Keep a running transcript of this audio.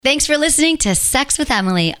Thanks for listening to Sex with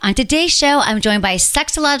Emily. On today's show, I'm joined by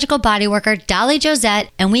sexological bodyworker Dolly Josette,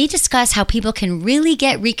 and we discuss how people can really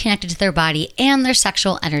get reconnected to their body and their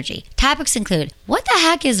sexual energy. Topics include, what the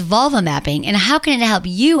heck is vulva mapping, and how can it help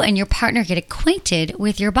you and your partner get acquainted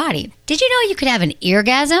with your body? Did you know you could have an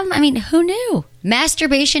eargasm? I mean, who knew?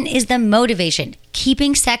 Masturbation is the motivation,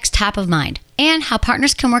 keeping sex top of mind, and how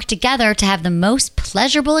partners can work together to have the most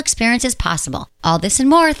pleasurable experiences possible. All this and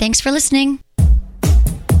more. Thanks for listening.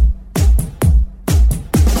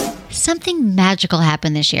 Something magical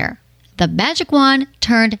happened this year. The magic wand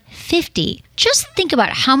turned 50. Just think about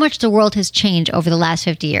how much the world has changed over the last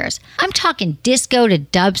 50 years. I'm talking disco to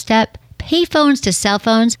dubstep, payphones to cell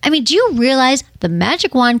phones. I mean, do you realize the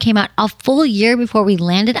magic wand came out a full year before we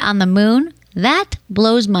landed on the moon? That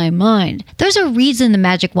blows my mind. There's a reason the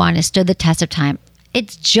magic wand has stood the test of time.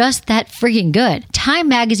 It's just that friggin' good. Time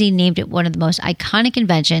magazine named it one of the most iconic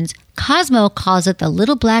inventions. Cosmo calls it the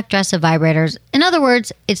little black dress of vibrators. In other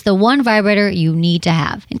words, it's the one vibrator you need to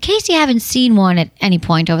have. In case you haven't seen one at any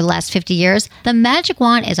point over the last 50 years, the magic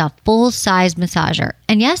wand is a full-size massager.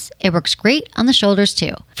 And yes, it works great on the shoulders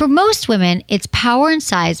too. For most women, its power and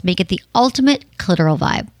size make it the ultimate clitoral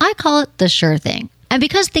vibe. I call it the sure thing. And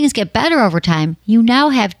because things get better over time, you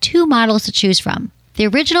now have two models to choose from. The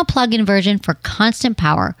original plug-in version for constant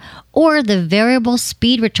power, or the variable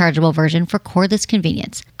speed rechargeable version for cordless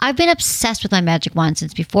convenience. I've been obsessed with my magic wand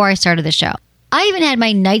since before I started the show. I even had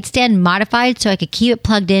my nightstand modified so I could keep it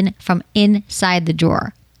plugged in from inside the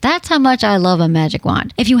drawer. That's how much I love a magic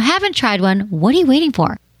wand. If you haven't tried one, what are you waiting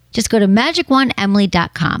for? Just go to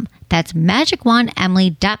magicwandemily.com. That's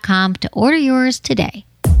magicwandemily.com to order yours today.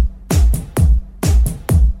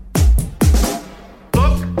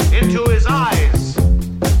 Look into his eyes.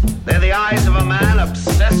 They're the eyes of a man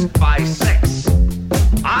obsessed by sex.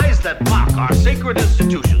 Eyes that mock our sacred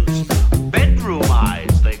institutions. Bedroom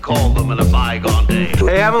eyes, they call them in a bygone day.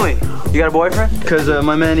 Hey, Emily, you got a boyfriend? Because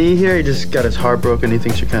my man E here, he just got his heart broken. He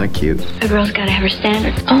thinks you're kind of cute. A girl's got to have her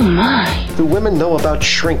standards. Oh, my. Do women know about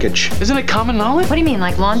shrinkage? Isn't it common knowledge? What do you mean,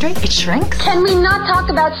 like laundry? It shrinks? Can we not talk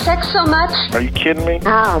about sex so much? Are you kidding me?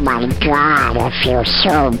 Oh my God, it feels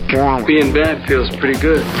so good. Being bad feels pretty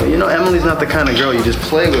good. But you know, Emily's not the kind of girl you just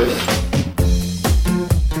play with.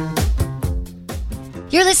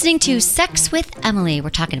 You're listening to Sex with Emily. We're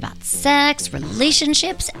talking about sex,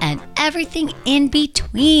 relationships, and everything in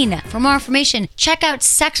between. For more information, check out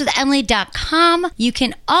sexwithemily.com. You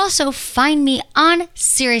can also find me on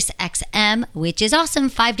SiriusXM, which is awesome,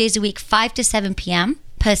 5 days a week, 5 to 7 p.m.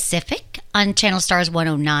 Pacific on Channel Stars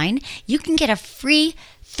 109. You can get a free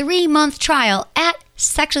 3-month trial at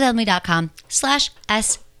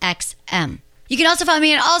sexwithemily.com/SXM. You can also find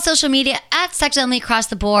me on all social media at Sex with Emily across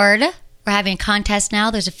the board. We're having a contest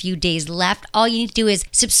now. There's a few days left. All you need to do is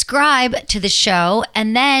subscribe to the show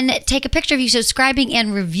and then take a picture of you subscribing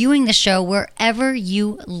and reviewing the show wherever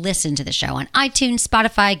you listen to the show. On iTunes,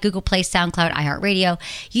 Spotify, Google Play, SoundCloud, iHeartRadio.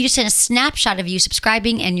 You just send a snapshot of you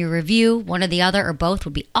subscribing and your review, one or the other or both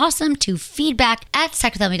would be awesome, to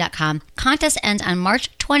feedback@sexwithemily.com. Contest ends on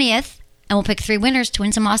March 20th and we'll pick 3 winners to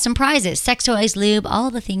win some awesome prizes. Sex toys, lube,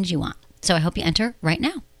 all the things you want. So I hope you enter right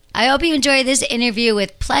now. I hope you enjoy this interview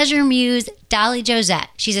with Pleasure Muse Dolly Josette.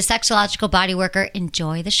 She's a sexological bodyworker.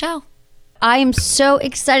 Enjoy the show. I am so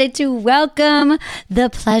excited to welcome the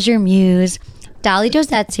Pleasure Muse. Dolly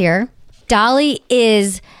Josette's here. Dolly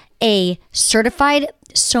is a certified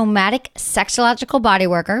somatic sexological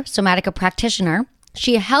bodyworker, somatica practitioner.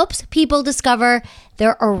 She helps people discover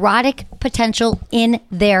their erotic potential in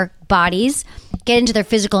their bodies, get into their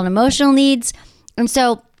physical and emotional needs. And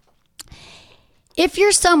so if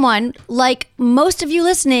you're someone like most of you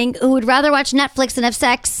listening who would rather watch Netflix than have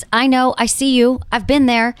sex, I know, I see you, I've been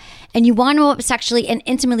there, and you want to know sexually and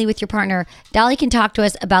intimately with your partner, Dolly can talk to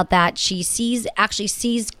us about that. She actually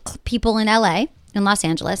sees people in LA, in Los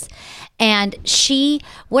Angeles, and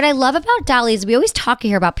what I love about Dolly is we always talk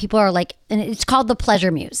here about people are like, and it's called the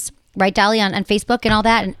Pleasure Muse, right, Dolly, on Facebook and all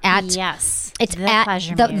that, and yes, it's the at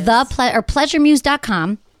Pleasure Muse. or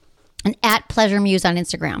pleasuremuse.com and at Pleasure Muse on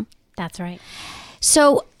Instagram. That's right.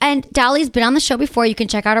 So, and Dolly's been on the show before. You can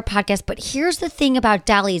check out her podcast. But here's the thing about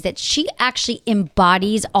Dolly is that she actually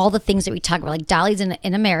embodies all the things that we talk about. Like Dolly's in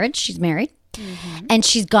a marriage. She's married. Mm-hmm. And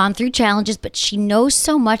she's gone through challenges, but she knows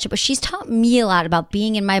so much. But she's taught me a lot about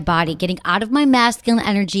being in my body, getting out of my masculine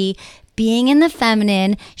energy, being in the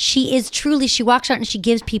feminine. She walks out and she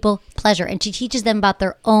gives people pleasure. And she teaches them about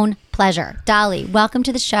their own pleasure. pleasure. Dolly, welcome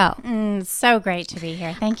to the show. So great to be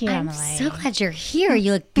here. Thank you, I'm Emily. so glad you're here.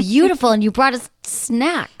 You look beautiful, and you brought us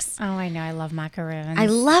snacks. Oh, I know. I love macaroons. I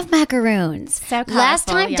love macaroons. So colorful, Last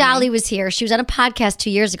time yummy. Dolly was here, she was on a podcast 2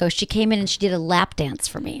 years ago. She came in and she did a lap dance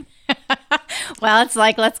for me. Well, it's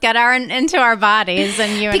like, let's get into our bodies.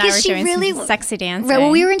 And you and Because I were she doing really- some sexy dancing. Right. Well,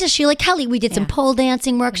 we were into Sheila Kelly. We did some pole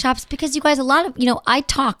dancing workshops because you guys, a lot of, I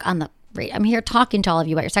talk on the radio. I'm here talking to all of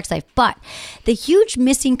you about your sex life. But the huge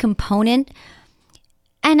missing component,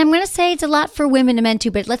 and I'm going to say it's a lot for women and men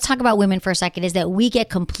too, but let's talk about women for a second, is that we get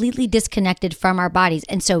completely disconnected from our bodies.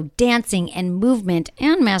 And so dancing and movement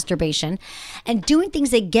and masturbation and doing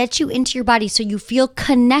things that get you into your body so you feel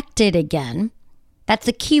connected again. That's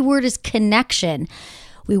the key word, is connection.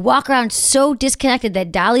 We walk around so disconnected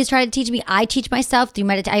that Dolly's trying to teach me. I teach myself through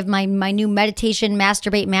I have my new meditation,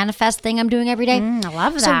 masturbate, manifest thing I'm doing every day. I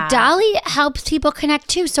love that. So Dolly helps people connect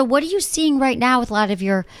too. So what are you seeing right now with a lot of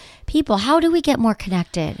your people? How do we get more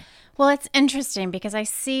connected? Well, it's interesting because I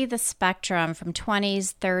see the spectrum from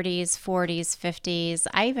 20s, 30s, 40s, 50s.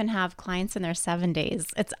 I even have clients in their 70s.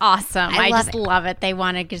 It's awesome. I love just it. love it. They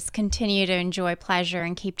want to just continue to enjoy pleasure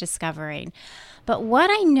and keep discovering. But what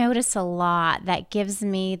I notice a lot that gives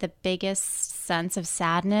me the biggest sense of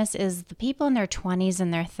sadness is the people in their 20s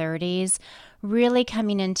and their 30s really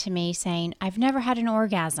coming into me saying, I've never had an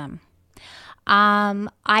orgasm.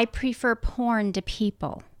 I prefer porn to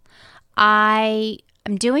people.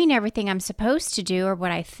 I'm doing everything I'm supposed to do or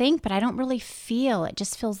what I think, but I don't really feel. It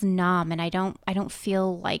just feels numb, and I don't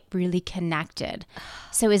feel like really connected.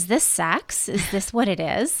 So is this sex? Is this what it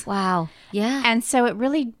is? Wow. Yeah. And so it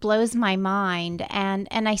really blows my mind, and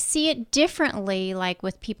I see it differently, like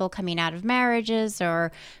with people coming out of marriages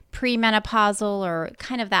or premenopausal or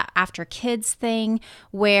kind of that after kids thing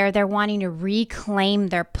where they're wanting to reclaim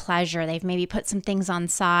their pleasure. They've maybe put some things on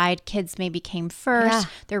side. Kids maybe came first.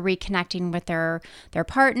 Yeah. They're reconnecting with their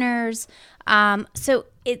partners. So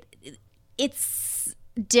it's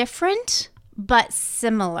different but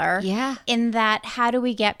similar. Yeah. In that, how do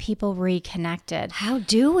we get people reconnected? How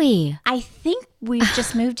do we? I think we've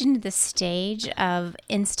just moved into the stage of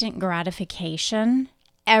instant gratification.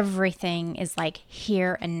 Everything is like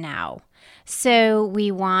here and now. So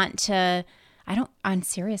we want to, I'm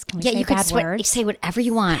serious. Can we say You could bad words? say whatever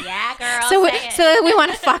you want. Yeah, girl. So we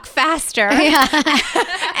want to fuck faster.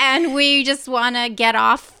 And we just want to get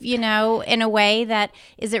off, in a way that,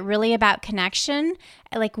 is it really about connection?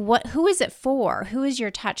 Like who is it for? Who is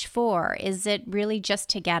your touch for? Is it really just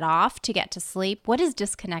to get off, to get to sleep? What is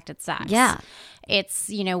disconnected sex? Yeah. It's,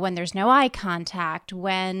 when there's no eye contact,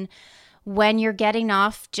 when you're getting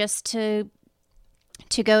off just to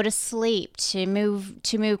go to sleep, to move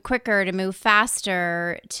quicker, to move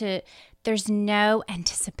faster, there's no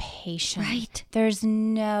anticipation. Right. There's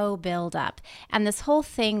no buildup. And this whole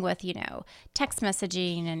thing with, text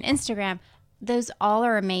messaging and Instagram, those all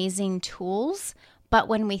are amazing tools. But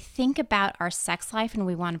when we think about our sex life and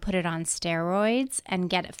we want to put it on steroids and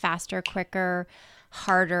get it faster, quicker,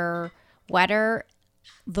 harder, wetter,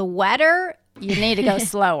 you need to go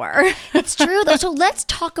slower. It's true, though. So let's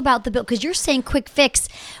talk about the bill, because you're saying quick fix.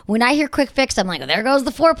 When I hear quick fix, I'm like, there goes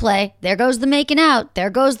the foreplay. There goes the making out. There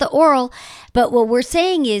goes the oral. But what we're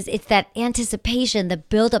saying is it's that anticipation, the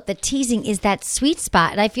buildup, the teasing is that sweet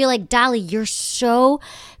spot. And I feel like, Dolly, you're so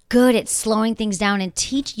good at slowing things down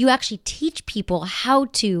and you actually teach people how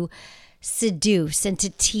to seduce and to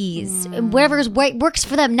tease and whatever is right works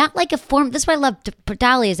for them. Not like a form. This is what I love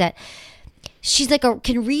Dolly, is that she's like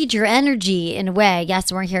can read your energy in a way.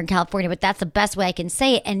 Yes, we're here in California, but that's the best way I can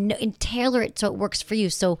say it, and tailor it so it works for you.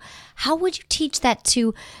 So how would you teach that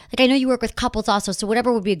to, like, I know you work with couples also, so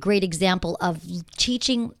whatever would be a great example of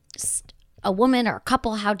teaching a woman or a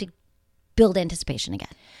couple how to build anticipation again?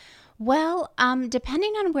 Well,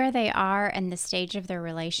 depending on where they are and the stage of their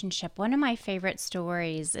relationship, one of my favorite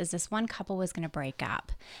stories is this one couple was going to break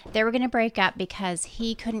up. They were going to break up because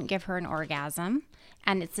he couldn't give her an orgasm.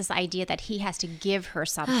 And it's this idea that he has to give her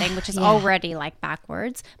something, which is already like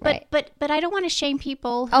backwards. But I don't want to shame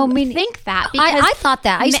people who think that. Because I thought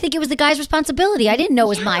that. I used to think it was the guy's responsibility. I didn't know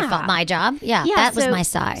it was my fault, my job. Yeah, that was my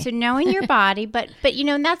side. So knowing your body, but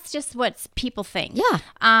and that's just what people think. Yeah.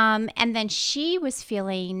 And then she was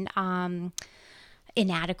feeling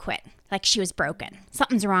inadequate, like she was broken.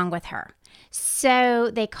 Something's wrong with her.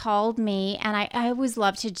 So they called me, and I always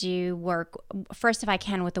love to do work first if I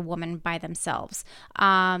can with a woman by themselves.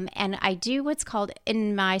 And I do what's called,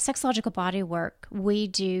 in my sexological body work, we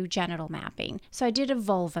do genital mapping. So I did a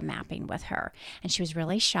vulva mapping with her, and she was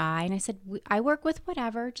really shy. And I said, I work with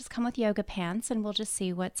whatever, just come with yoga pants and we'll just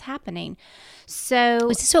see what's happening. So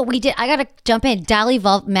Was this what we did? I got to jump in. Dolly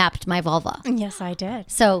mapped my vulva. yes, I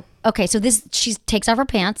did. So Okay, so she takes off her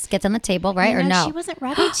pants, gets on the table, right? Or no? She wasn't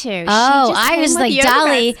ready to. Oh, I was like,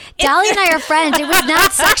 Dolly. Dolly and I are friends. It was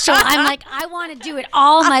not sexual. I'm like, I want to do it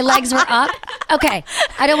all. My legs were up. Okay,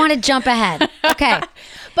 I don't want to jump ahead. Okay.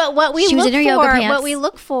 But what we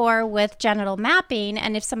look look for with genital mapping,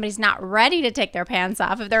 and if somebody's not ready to take their pants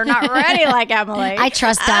off, if they're not ready like Emily, I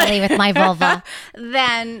trust Dolly with my vulva.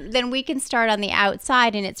 Then we can start on the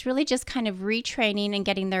outside, and it's really just kind of retraining and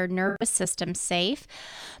getting their nervous system safe.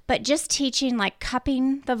 But just teaching like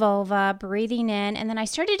cupping the vulva, breathing in, and then I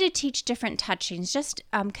started to teach different touchings, just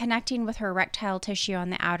connecting with her erectile tissue on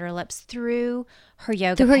the outer lips through her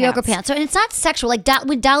yoga pants. So, and it's not sexual. Like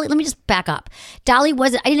with Dolly, let me just back up. Dolly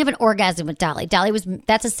wasn't. I didn't have an orgasm with Dolly. Dolly was.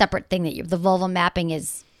 That's a separate thing that the vulva mapping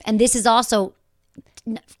is, and this is also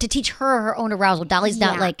to teach her own arousal. Dolly's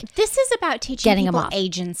not like this is about teaching people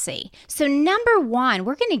agency. So number one,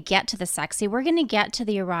 we're going to get to the sexy. We're going to get to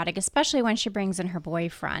the erotic, especially when she brings in her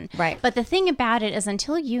boyfriend. Right. But the thing about it is,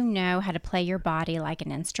 until you know how to play your body like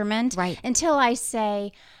an instrument, right? Until I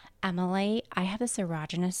say, Emily, I have this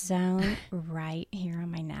erogenous zone right here on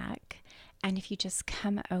my neck. And if you just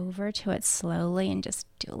come over to it slowly and just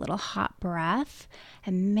do a little hot breath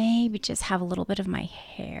and maybe just have a little bit of my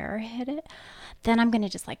hair hit it, then I'm going to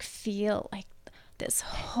just like feel like this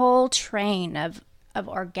whole train of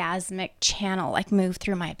orgasmic channel like move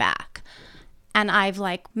through my back. And I've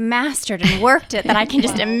like mastered and worked it that I can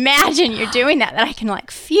just imagine you're doing that I can like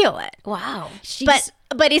feel it. Wow.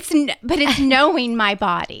 But it's knowing my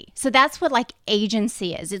body. So that's what like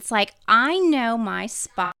agency is. It's like I know my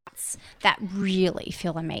spots that really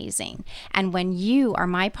feel amazing. And when you are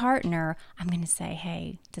my partner, I'm going to say,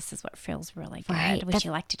 hey, this is what feels really good. Right. Would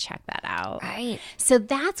you like to check that out? Right. So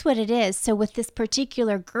that's what it is. So with this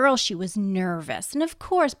particular girl, she was nervous. And of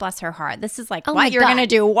course, bless her heart, this is like, what, you're going to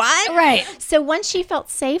do what? Right. So once she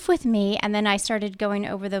felt safe with me, and then I started going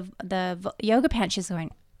over the yoga pants, she's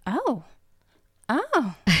going, oh,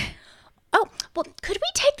 well, could we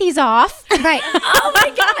take these off? Right. Oh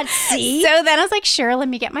my God. See? So then I was like, sure, let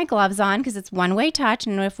me get my gloves on because it's one-way touch.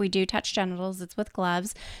 And if we do touch genitals, it's with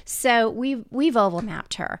gloves. So we vulval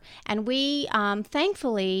mapped her. And we,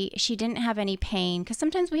 thankfully, she didn't have any pain because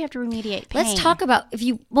sometimes we have to remediate pain. Let's talk about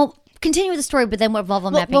continue with the story, but then what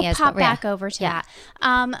vulval mapping is. We'll pop back over to that.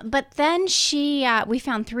 But then we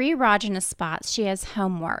found 3 erogenous spots. She has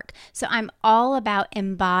homework. So I'm all about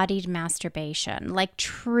embodied masturbation, like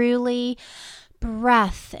truly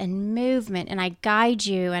breath and movement, and I guide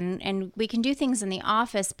you, and we can do things in the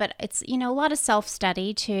office, but it's, a lot of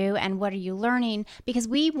self-study too, and what are you learning, because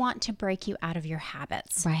we want to break you out of your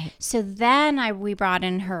habits. Right. So then we brought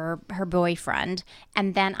in her boyfriend,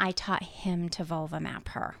 and then I taught him to vulva map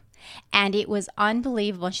her. And it was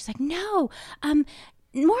unbelievable. And she's like, no,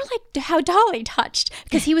 more like how Dolly touched,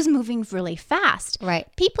 because he was moving really fast. Right.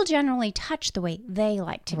 People generally touch the way they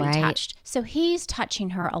like to be touched. So he's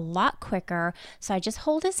touching her a lot quicker. So I just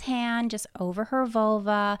hold his hand just over her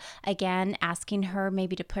vulva, again, asking her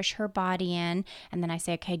maybe to push her body in. And then I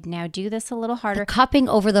say, okay, now do this a little harder. The cupping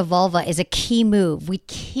over the vulva is a key move.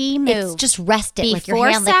 It's just rest it. Before like your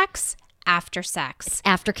hand, sex. After sex.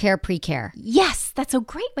 Aftercare, pre-care. Yes, that's a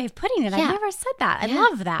great way of putting it. Yeah. I never said that. I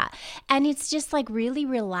love that. And it's just like really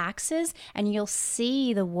relaxes, and you'll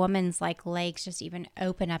see the woman's like legs just even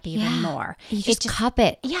open up even more. You just cup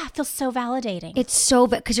it. Yeah, it feels so validating. It's so,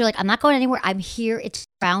 because you're like, I'm not going anywhere. I'm here. It's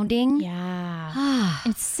grounding. Yeah.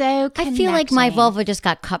 It's so connecting. I feel like my vulva just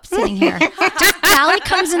got cupped sitting here. Dolly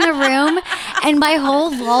comes in the room, and my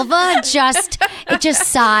whole vulva just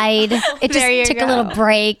sighed. It just took a little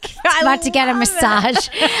break. It's about to get a massage.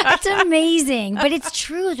 It's amazing, but it's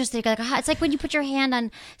true. Just like it's like when you put your hand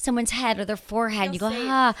on someone's head or their forehead, you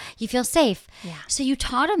go, you feel safe. Yeah. So you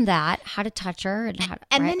taught him how to touch her, and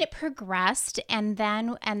then it progressed, and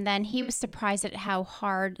then he was surprised at how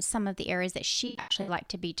hard some of the areas that she actually liked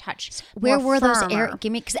to be touched. Where were those areas?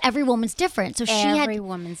 Give me, because every woman's different. So every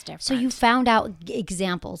woman's different. So you found out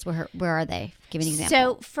examples. Where are they? Give me an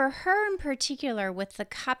example. So for her in particular, with the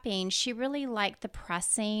cupping, she really liked the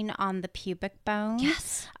pressing on the pubic bone.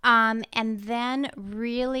 Yes. And then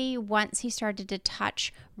really once he started to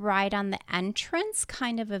touch right on the entrance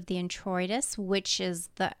kind of the introitus, which is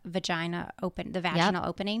the vaginal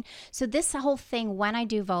opening. So this whole thing, when I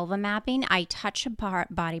do vulva mapping, I touch a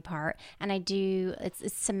body part, and I do, it's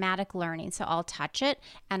somatic learning. So I'll touch it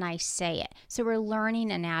and I say it. So we're learning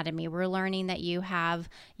anatomy. We're learning that you have,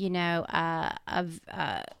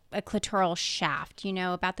 a clitoral shaft,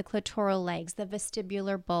 about the clitoral legs, the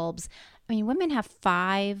vestibular bulbs. I mean, women have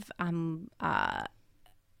 5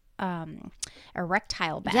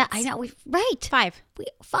 erectile beds. Yeah, I know. 5.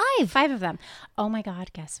 5 of them. Oh my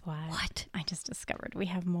God, guess what? What? I just discovered we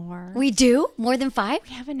have more. We do? More than 5?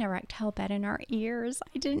 We have an erectile bed in our ears.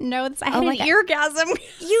 I didn't know this. I had my an God. eargasm.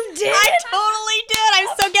 You did? I totally did. I'm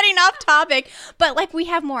so getting off topic. But like we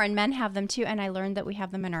have more and men have them too. And I learned that we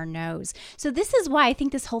have them in our nose. So this is why I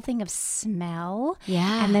think this whole thing of smell.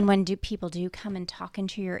 Yeah. And then when people do come and talk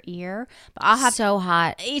into your ear. But I'll have So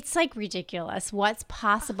hot. It's like ridiculous what's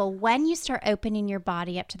possible when you start opening your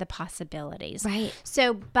body up to the possibilities. Right.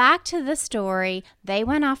 So back to the story. They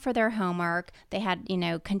went off for their homework. They had,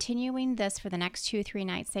 continuing this for the next 2-3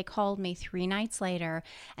 nights. They called me 3 nights later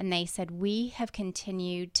and they said, we have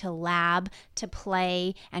continued to lab, to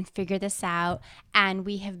play and figure this out. And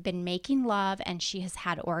we have been making love and she has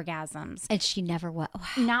had orgasms. And she never was.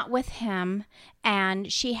 Wow. Not with him.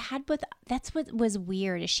 And she had that's what was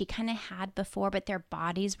weird is she kind of had before, but their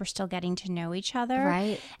bodies were still getting to know each other.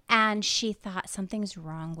 Right. And she thought something's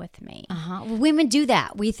wrong with me. Uh-huh. Well, women do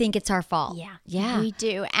that. We think it's our fault. Yeah. We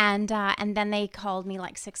do. And then they called me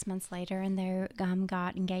like 6 months later and they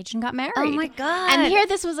got engaged and got married. Oh my God. And here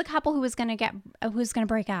this was a couple who was going to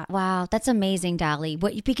break up. Wow, that's amazing, Dolly.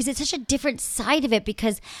 Because it's such a different side of it.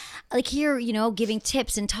 Because, like here, giving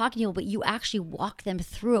tips and talking to you, but you actually walk them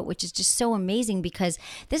through it, which is just so amazing. Because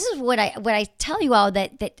this is what I tell you all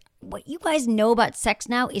that what you guys know about sex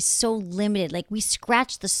now is so limited. Like we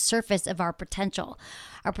scratch the surface of our potential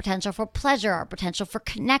for pleasure, our potential for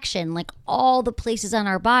connection, like all the places on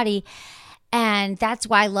our body. And that's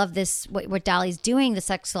why I love this, what Dolly's doing, the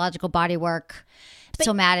sexological body work,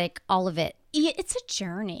 somatic, all of it. It's a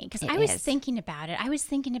journey because I was thinking about it. I was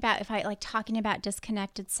thinking about if I like talking about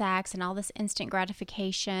disconnected sex and all this instant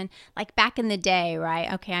gratification, like back in the day,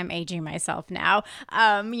 right? Okay, I'm aging myself now.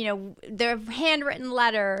 The handwritten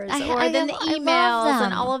letters then the emails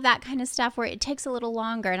and all of that kind of stuff where it takes a little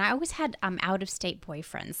longer. And I always had out of state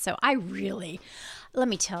boyfriends, so I really. Let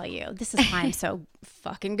me tell you, this is why I'm so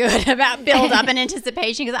fucking good about build up and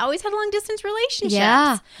anticipation because I always had long distance relationships.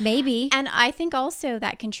 Yeah, maybe. And I think also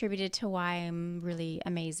that contributed to why I'm really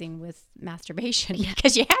amazing with masturbation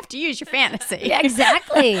because you have to use your fantasy. Yeah,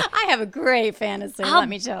 exactly. I have a great fantasy, let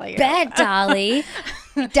me tell you. Bet, Dolly.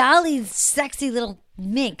 Dolly's sexy little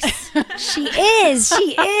minx. She is.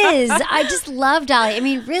 I just love Dolly. I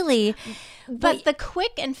mean, really. But the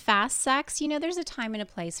quick and fast sex, there's a time and a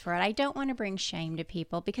place for it. I don't want to bring shame to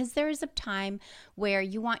people because there is a time where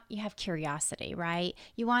you have curiosity, right?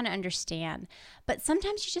 You want to understand. But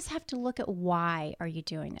sometimes you just have to look at why are you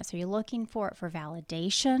doing this? Are you looking for it for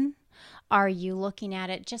validation? Are you looking at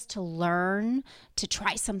it just to learn, to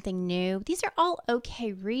try something new? These are all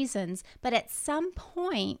okay reasons. But at some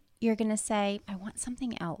point, you're going to say, I want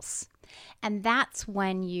something else. And that's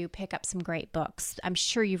when you pick up some great books. I'm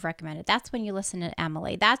sure you've recommended. That's when you listen to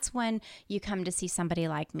Emily. That's when you come to see somebody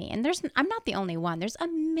like me. And I'm not the only one. There's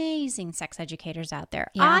amazing sex educators out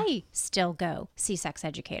there. Yeah. I still go see sex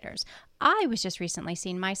educators. I was just recently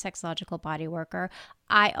seeing my sexological body worker.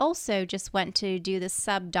 I also just went to do the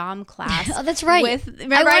sub-dom class. Oh, that's right.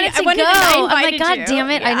 I wanted to go. Oh my God, damn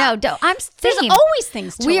it. Yeah. I know. There's always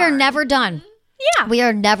things to learn. We are never done. Yeah. We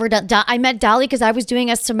are never done. I met Dolly because I was doing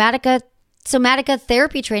a somatica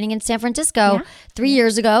therapy training in San Francisco 3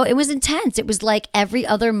 years ago. It was intense. It was like every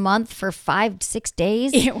other month for 5-6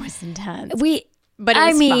 days. It was intense. But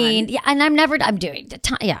it was fun. Yeah, and I'm doing,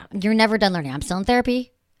 you're never done learning. I'm still in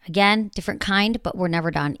therapy. Again, different kind, but we're never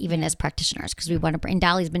done, even as practitioners, because we want to bring.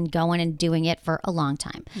 Dolly's been going and doing it for a long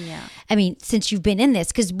time. Yeah. I mean, since you've been in this,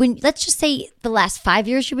 because let's just say the last 5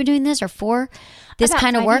 years you've been doing this, or 4, this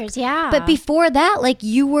kind of work. Yeah. But before that, like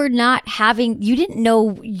you were not you didn't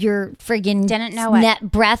know your friggin'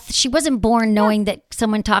 net breath. She wasn't born knowing that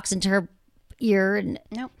someone talks into her ear and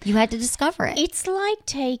you had to discover it. It's like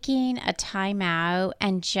taking a time out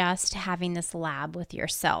and just having this lab with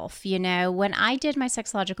yourself. When I did my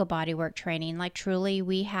sexological bodywork training, like truly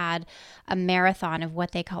we had a marathon of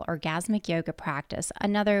what they call orgasmic yoga practice.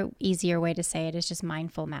 Another easier way to say it is just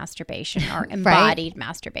mindful masturbation or embodied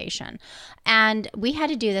masturbation. And we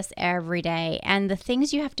had to do this every day. And the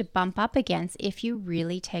things you have to bump up against if you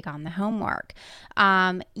really take on the homework,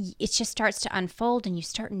 it just starts to unfold and you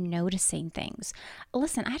start noticing things.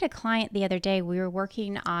 Listen, I had a client the other day. We were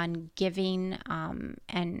working on giving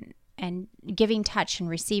and giving touch and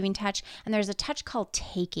receiving touch. And there's a touch called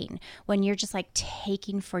taking, when you're just like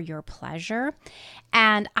taking for your pleasure.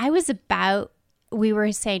 And we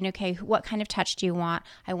were saying, okay, what kind of touch do you want?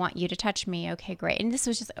 I want you to touch me. Okay, great. And this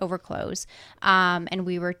was just over close. And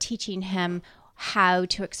we were teaching him how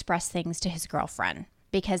to express things to his girlfriend.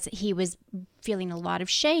 because he was feeling a lot of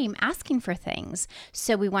shame asking for things.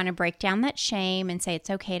 So we want to break down that shame and say it's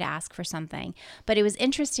okay to ask for something. But it was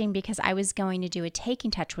interesting because I was going to do a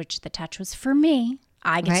taking touch, which the touch was for me.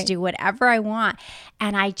 I get to do whatever I want.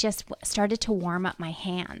 And I just started to warm up my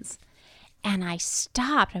hands. And I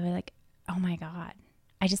stopped. I was like, oh my God,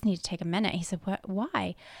 I just need to take a minute. He said, what?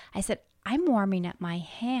 Why? I said, I'm warming up my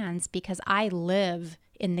hands because I live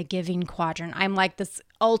in the giving quadrant. I'm like this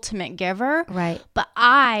ultimate giver. Right. But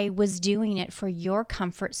I was doing it for your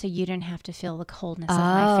comfort so you didn't have to feel the coldness of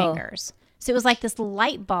my fingers. So it was like this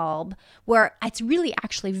light bulb where it's really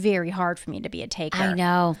actually very hard for me to be a taker. I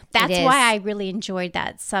know. That's why I really enjoyed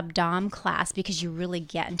that sub-dom class, because you really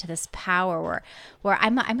get into this power where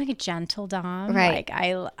I'm like a gentle dom. Right. Like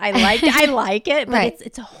I like it, but Right.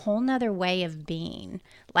 it's a whole nother way of being.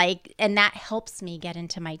 Like, and that helps me get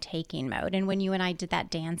into my taking mode. And when you and I did that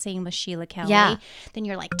dancing with Sheila Kelly, then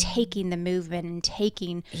you're like taking the movement and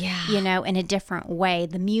taking, you know, in a different way.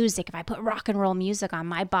 The music, if I put rock and roll music on,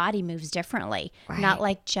 my body moves differently. Not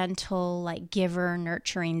like gentle, like giver,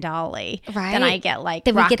 nurturing Dolly. Right. Then I get like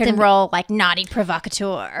Then we rock get and the- roll, like naughty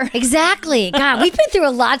provocateur. Exactly. God, we've been through a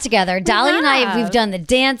lot together. Dolly and I, we've done the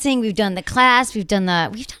dancing, we've done the class, we've done a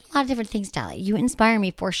lot of different things, Dolly. You inspire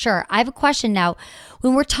me for sure. I have a question now.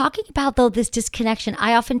 When we're talking about, though, this disconnection,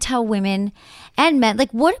 I often tell women and men, like,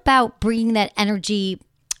 what about bringing that energy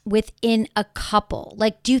within a couple?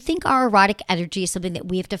 Like, do you think our erotic energy is something that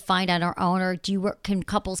we have to find on our own, or can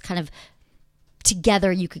couples kind of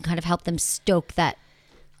together, you can kind of help them stoke that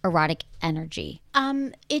erotic energy?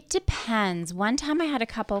 It depends. One time I had a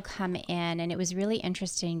couple come in, and it was really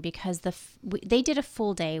interesting because they did a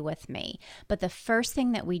full day with me. But the first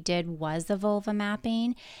thing that we did was the vulva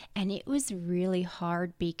mapping, and it was really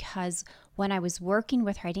hard because when I was working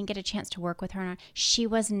with her, I didn't get a chance to work with her. She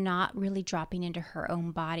was not really dropping into her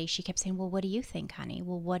own body. She kept saying, well, what do you think, honey?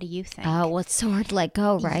 Well, what do you think? Oh, well, it's so hard to let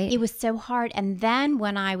go, right? It was so hard. And then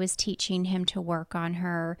when I was teaching him to work on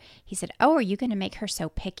her, he said, oh, are you going to make her so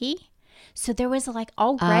picky? So there was like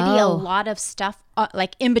already a lot of stuff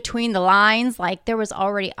like in between the lines. Like there was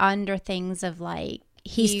already under things of like,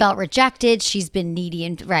 He's felt rejected. She's been needy,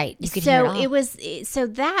 and right. You could hear it all. So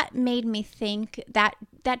that made me think that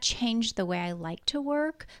changed the way I like to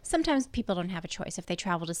work. Sometimes people don't have a choice if they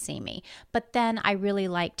travel to see me, but then I really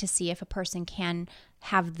like to see if a person can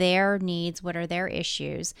have their needs, what are their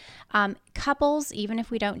issues. Couples, even if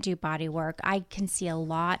we don't do body work, I can see a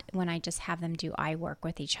lot when I just have them do eye work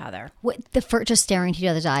with each other. Just staring into each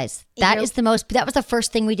other's eyes. That was the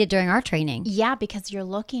first thing we did during our training. Yeah, because you're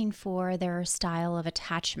looking for their style of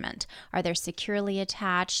attachment. Are they securely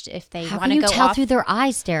attached? If they want to go off. How can you tell through their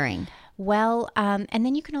eyes staring? Well, and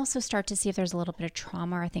then you can also start to see if there's a little bit of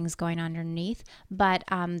trauma or things going on underneath. But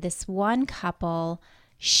this one couple,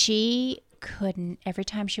 she couldn't, every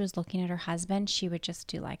time she was looking at her husband, she would just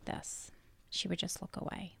do like this. She would just look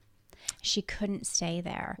away. She couldn't stay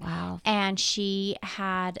there. Wow. And she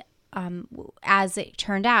had, as it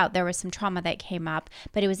turned out, there was some trauma that came up,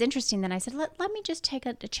 but it was interesting. Then I said, let me just take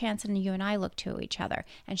a chance and you and I look to each other.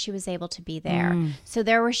 And she was able to be there. So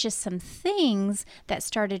there was just some things that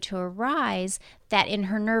started to arise that in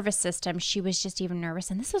her nervous system, she was just even nervous.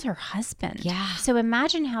 And this was her husband. Yeah. So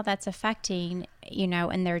imagine how that's affecting,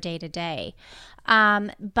 in their day to day.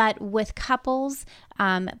 But with couples,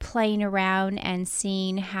 playing around and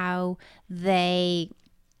seeing how they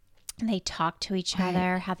talk to each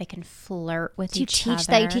other, how they can flirt with each other. You teach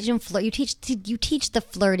that. You teach them flirt. You teach the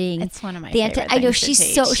flirting. It's one of my favorite things I know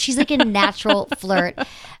to she's like a natural flirt.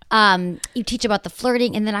 You teach about the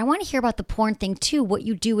flirting, and then I want to hear about the porn thing too. What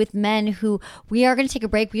you do with men who we are going to take a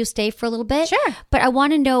break. Will you stay for a little bit? Sure. But I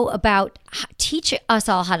want to know about teach us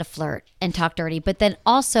all how to flirt and talk dirty, but then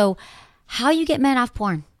also how you get men off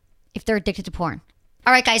porn if they're addicted to porn.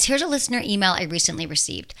 All right, guys, here's a listener email I recently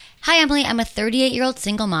received. Hi, Emily. I'm a 38-year-old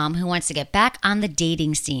single mom who wants to get back on the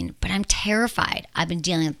dating scene, but I'm terrified. I've been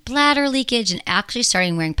dealing with bladder leakage and actually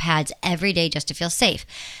starting wearing pads every day just to feel safe.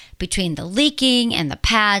 Between the leaking and the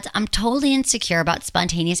pads, I'm totally insecure about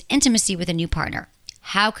spontaneous intimacy with a new partner.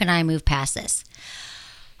 How can I move past this?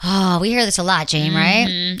 Oh, we hear this a lot, Jane,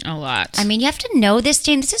 right? A lot. I mean, you have to know this,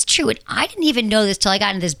 Jane. This is true. And I didn't even know this till I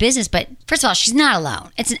got into this business. But first of all, she's not alone.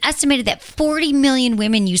 It's an estimated that 40 million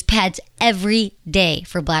women use pads every day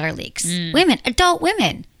for bladder leaks. Women, adult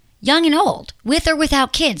women, young and old, with or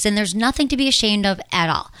without kids. And there's nothing to be ashamed of at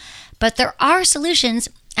all. But there are solutions,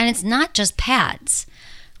 and it's not just pads.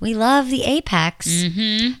 We love the Apex.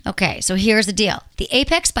 Okay, so here's the deal. The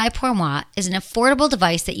Apex by Pourmoi is an affordable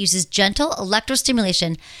device that uses gentle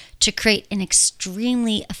electrostimulation to create an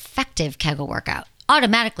extremely effective Kegel workout.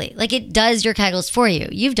 automatically. Like it does your Kegels for you.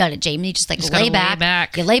 You've done it, Jamie. You just lay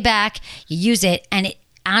back. You lay back, you use it, and it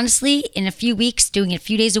honestly, in a few weeks, doing it a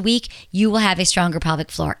few days a week, you will have a stronger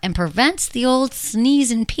pelvic floor and prevents the old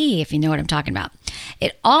sneeze and pee, if you know what I'm talking about.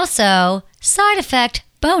 It also, side effect,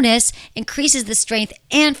 bonus, increases the strength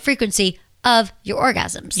and frequency of your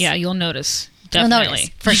orgasms. Yeah, you'll notice. Definitely. You'll notice,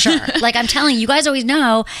 for sure. Like I'm telling you, you guys always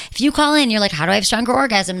know, if you call in, you're like, how do I have stronger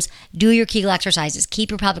orgasms? Do your Kegel exercises.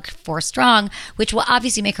 Keep your pelvic floor strong, which will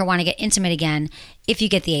obviously make her want to get intimate again if you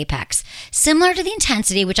get the Apex. Similar to the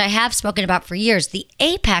Intensity, which I have spoken about for years, the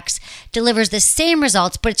Apex delivers the same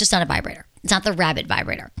results, but it's just not a vibrator. It's not the rabbit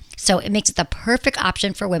vibrator. So it makes it the perfect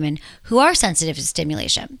option for women who are sensitive to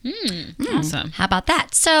stimulation. Awesome. How about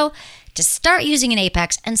that? So to start using an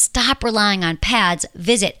Apex and stop relying on pads,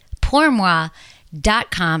 visit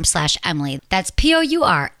pourmoi.com/Emily. That's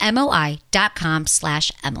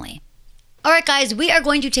pourmoi.com/Emily. All right, guys, we are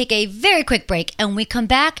going to take a very quick break, and when we come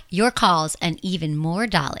back, your calls and even more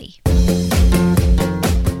Dolly.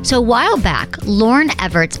 So a while back, Lauren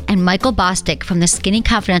Everts and Michael Bostic from the Skinny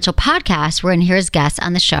Confidential podcast were in here as guests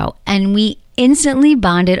on the show, and we instantly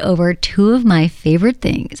bonded over two of my favorite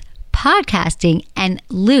things, podcasting and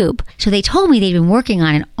lube. So they told me they'd been working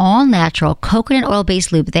on an all-natural coconut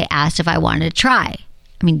oil-based lube that they asked if I wanted to try.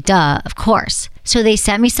 I mean, duh, of course. So they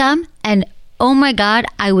sent me some, and oh my God,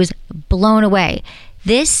 I was blown away.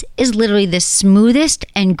 This is literally the smoothest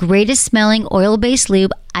and greatest smelling oil-based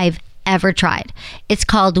lube I've ever tried. It's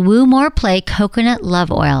called Woo More Play Coconut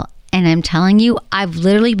Love Oil. And I'm telling you, I've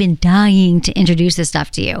literally been dying to introduce this stuff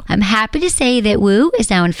to you. I'm happy to say that Woo is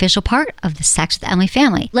now an official part of the Sex with Emily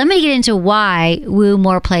family. Let me get into why Woo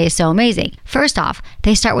More Play is so amazing. First off,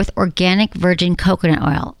 they start with organic virgin coconut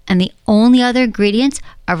oil, and the only other ingredients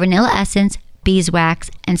are vanilla essence, beeswax,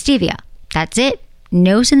 and stevia. That's it.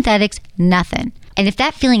 No synthetics, nothing. And if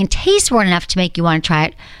that feeling and taste weren't enough to make you want to try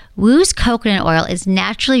it, Woo's coconut oil is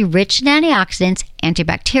naturally rich in antioxidants,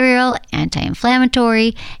 antibacterial,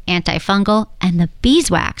 anti-inflammatory, antifungal, and the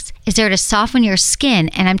beeswax is there to soften your skin.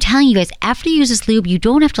 And I'm telling you guys, after you use this lube, you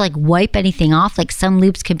don't have to wipe anything off. Like some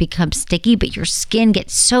lubes can become sticky, but your skin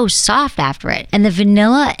gets so soft after it. And the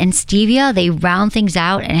vanilla and stevia, they round things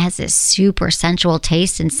out and it has this super sensual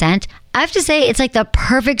taste and scent. I have to say, it's like the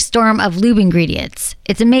perfect storm of lube ingredients.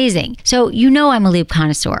 It's amazing. So you know I'm a lube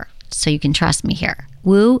connoisseur, so you can trust me here.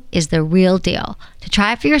 Woo is the real deal. To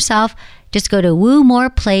try it for yourself, just go to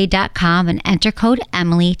woomoreplay.com and enter code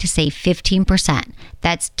Emily to save 15%.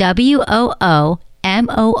 That's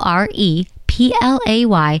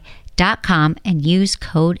WOOMOREPLAY.com and use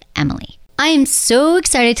code Emily. I am so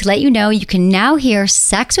excited to let you know you can now hear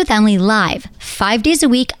Sex with Emily live 5 days a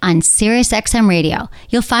week on SiriusXM Radio.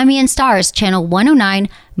 You'll find me in Stars, channel 109,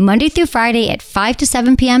 Monday through Friday at 5 to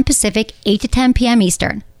 7 p.m. Pacific, 8 to 10 p.m.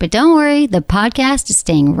 Eastern. But don't worry, the podcast is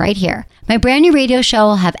staying right here. My brand new radio show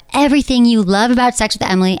will have everything you love about Sex with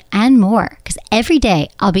Emily and more, because every day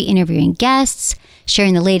I'll be interviewing guests,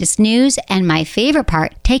 sharing the latest news, and my favorite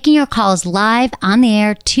part, taking your calls live on the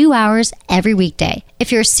air 2 hours every weekday.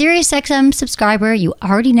 If you're a SiriusXM subscriber, you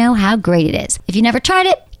already know how great it is. If you never tried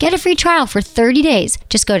it, get a free trial for 30 days.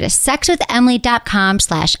 Just go to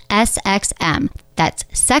sexwithemily.com/SXM. That's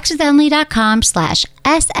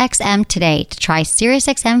sexwithemily.com/SXM today to try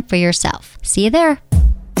SiriusXM for yourself. See you there.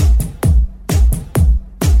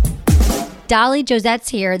 Dolly Josette's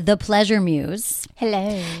here, the Pleasure Muse.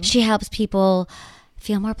 Hello. She helps people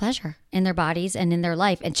feel more pleasure in their bodies and in their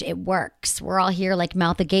life, and it works. We're all here like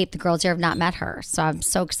mouth agape. The girls here have not met her, so I'm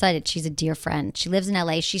so excited. She's a dear friend. She lives in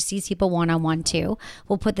LA. She sees people one-on-one too.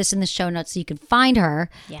 We'll put this in the show notes so you can find her.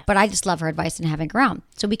 Yes. But I just love her advice and having her around.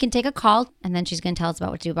 So we can take a call, and then she's going to tell us about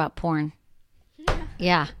what to do about porn.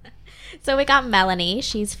 Yeah. So we got Melanie.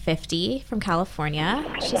 She's 50 from California.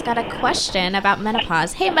 She's got a question about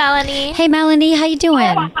menopause. Hey, Melanie. Hey, Melanie. How you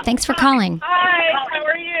doing? Thanks for calling. Hi. How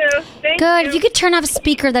are you? Thank Good. you. If you could turn off a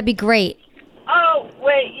speaker, that'd be great. Oh,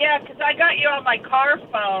 wait. Yeah, because I got you on my car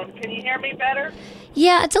phone. Can you hear me better?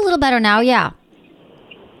 Yeah, it's a little better now. Yeah.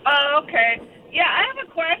 Oh, okay. Yeah, I have a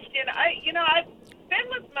question. I've been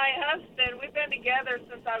with my husband. We've been together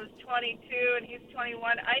since I was 22 and he's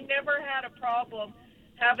 21. I never had a problem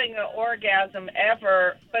having an orgasm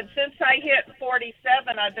ever, but since I hit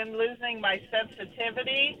 47, I've been losing my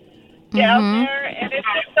sensitivity down there, and it's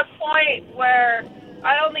at the point where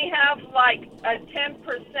I only have like a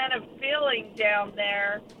 10% of feeling down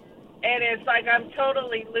there, and it's like I'm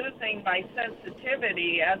totally losing my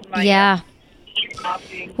sensitivity as my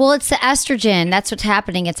Well, it's the estrogen. That's what's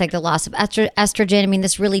happening. It's like the loss of estrogen. I mean,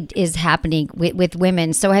 this really is happening with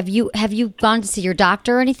women. So have you gone to see your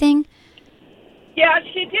doctor or anything? Yeah,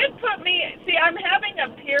 she did put me. See, I'm having a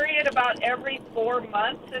period about every 4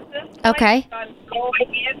 months at this point. Okay. I'm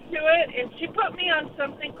going into it, and she put me on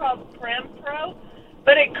something called Prempro,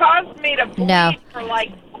 but it caused me to bleed for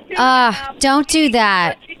like 2.5 don't do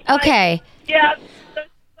that. Okay. Like, yeah.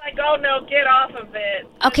 Like, oh no, get off of it.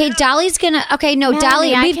 Okay, Dolly's gonna. Okay, no,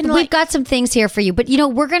 Melanie, Dolly, we've got some things here for you, but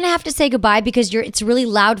we're gonna have to say goodbye because it's really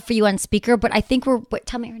loud for you on speaker. But I think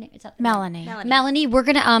tell me her name. It's Melanie. Melanie, we're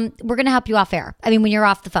gonna help you off air. I mean, when you're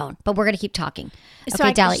off the phone, but we're gonna keep talking. So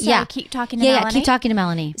Okay, Dolly. Yeah, keep talking to Melanie. Yeah, keep talking to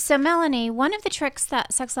Melanie. So, Melanie, one of the tricks that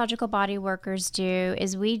sexological body workers do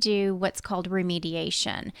is we do what's called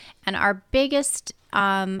remediation, and our biggest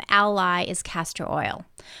ally is castor oil.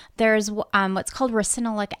 There's what's called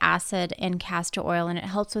ricinoleic acid in castor oil, and it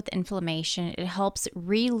helps with inflammation. It helps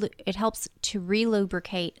to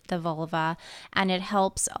relubricate the vulva, and it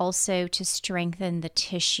helps also to strengthen the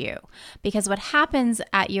tissue. Because what happens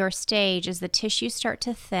at your stage is the tissues start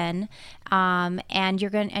to thin, and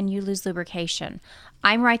you lose lubrication.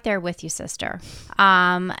 I'm right there with you, sister.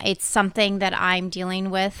 It's something that I'm dealing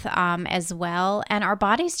with as well. And our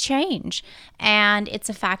bodies change. And it's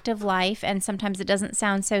a fact of life. And sometimes it doesn't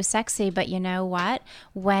sound so sexy. But you know what?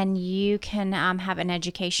 When you can have an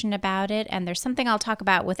education about it. And there's something I'll talk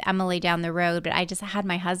about with Emily down the road. But I just had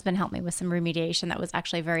my husband help me with some remediation that was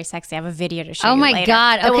actually very sexy. I have a video to show you later. Oh, my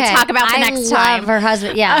God. Okay. That we'll talk about the next time. I love her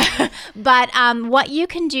husband. Yeah. But what you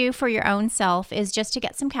can do for your own self is just to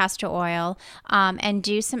get some castor oil and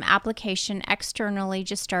do some application externally,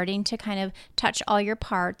 just starting to kind of touch all your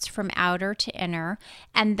parts from outer to inner.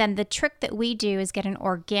 And then the trick that we do is get an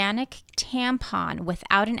organic tampon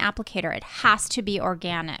without an applicator. It has to be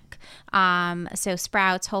organic. So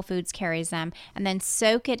Sprouts, Whole Foods carries them. And then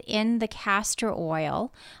soak it in the castor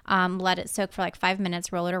oil. Let it soak for like 5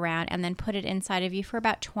 minutes, roll it around, and then put it inside of you for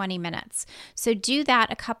about 20 minutes. So do that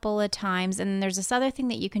a couple of times. And then there's this other thing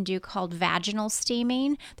that you can do called vaginal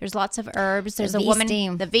steaming. There's lots of herbs. There's a woman,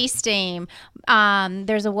 the V-Steam.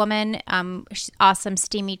 There's a woman, she's awesome,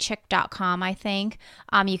 steamychick.com, I think.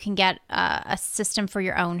 You can get a system for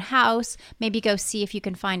your own house. Maybe go see if you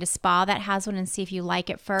can find a spa that has one and see if you like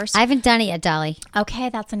it first. I haven't done it yet, Dolly. Okay,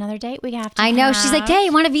 that's another date we have to I know. She's like, hey,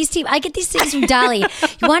 you want a V-Steam? I get these things from Dolly.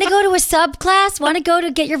 You want to go to a sub class? Want to go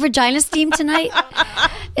to get your vagina steamed tonight?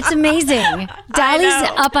 It's amazing. Dolly's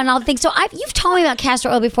up on all the things. So you've told me about castor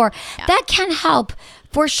oil before. Yeah. That can help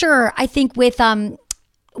for sure, I think, with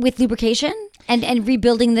lubrication and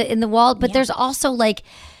rebuilding in the wall. But there's also like,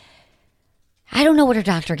 I don't know what her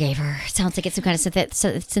doctor gave her. It sounds like it's some kind of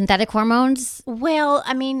synthetic hormones. Well,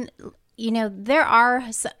 I mean, there are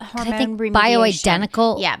hormone remediation.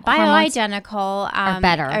 Bioidentical. Yeah, bioidentical are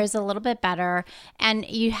better. Is a little bit better, and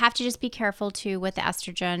you have to just be careful too with the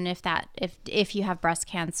estrogen. If you have breast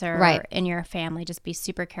cancer in your family, just be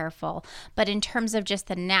super careful. But in terms of just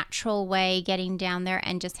the natural way, getting down there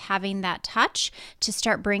and just having that touch to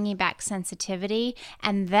start bringing back sensitivity,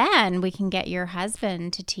 and then we can get your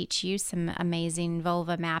husband to teach you some amazing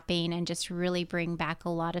vulva mapping and just really bring back a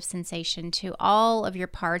lot of sensation to all of your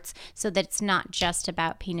parts. So that it's not just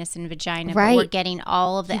about penis and vagina, but we're getting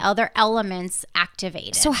all of the other elements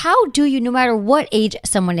activated. So how do you, no matter what age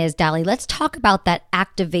someone is, Dolly, let's talk about that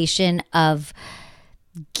activation of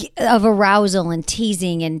arousal and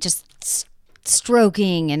teasing and just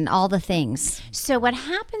stroking and all the things. So what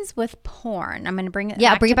happens with porn, I'm going to bring it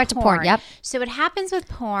back to porn. Yep. So what happens with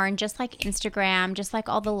porn, just like Instagram, just like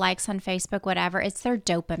all the likes on Facebook, whatever, it's their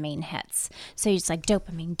dopamine hits. So it's like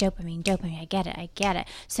dopamine. I get it.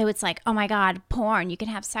 So it's like, oh my God, porn. You can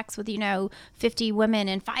have sex with, 50 women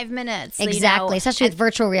in 5 minutes. Exactly. Especially with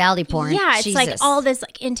virtual reality porn. Yeah. It's like all this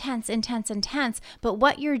like intense. But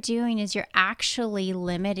what you're doing is you're actually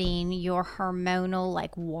limiting your hormonal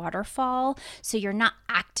like waterfall. So you're not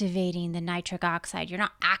activating the nitric oxide. You're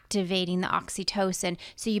not activating the oxytocin.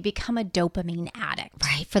 So you become a dopamine addict.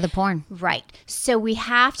 Right, for the porn. Right. So we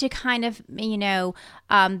have to kind of,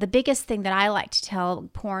 the biggest thing that I like to tell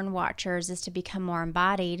porn watchers is to become more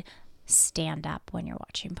embodied. Stand up when you're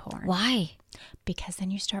watching porn. Why? Because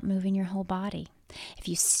then you start moving your whole body. If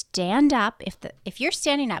you stand up, if you're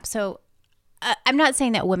standing up, so I'm not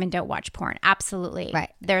saying that women don't watch porn. Absolutely.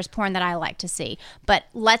 Right. There's porn that I like to see. But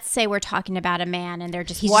let's say we're talking about a man and they're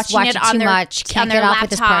just He's watching it on their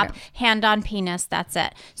laptop, hand on penis. That's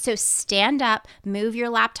it. So stand up, move your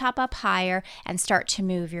laptop up higher, and start to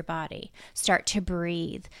move your body. Start to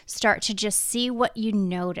breathe. Start to just see what you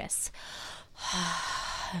notice.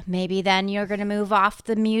 Maybe then you're going to move off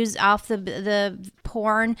the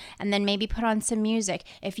porn and then maybe put on some music.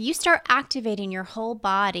 If you start activating your whole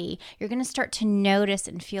body, you're going to start to notice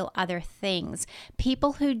and feel other things.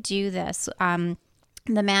 People who do this,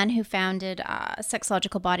 the man who founded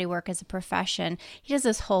Sexological Bodywork as a profession, he does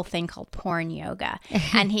this whole thing called porn yoga.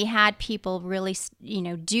 And he had people really,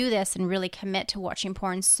 do this and really commit to watching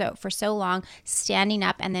porn for so long, standing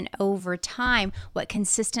up. And then over time, what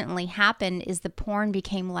consistently happened is the porn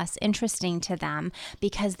became less interesting to them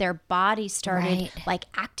because their body started like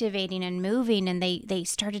activating and moving, and they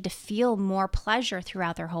started to feel more pleasure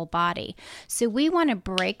throughout their whole body. So we want to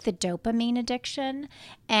break the dopamine addiction,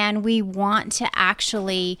 and we want to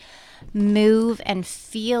actually move and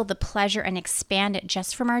feel the pleasure and expand it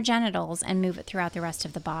just from our genitals and move it throughout the rest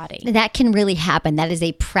of the body. That can really happen. That is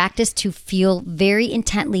a practice to feel very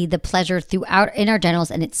intently the pleasure throughout in our genitals,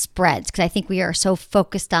 and it spreads, because I think we are so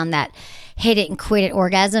focused on that hit it and quit it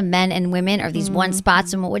orgasm. Men and women are these one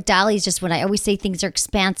spots. And what Dolly is just, when I always say things are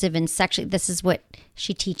expansive and sexually, this is what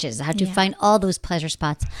she teaches, how to find all those pleasure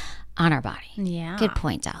spots on our body. Yeah. Good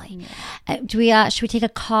point, Dolly. Yeah. Should we take a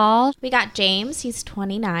call? We got James. He's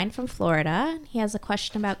 29 from Florida. He has a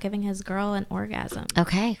question about giving his girl an orgasm.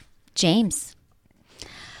 Okay. James.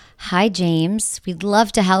 Hi, James. We'd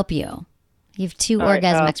love to help you. You have two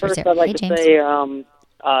orgasm experts first here. I'd like Hey, to James. say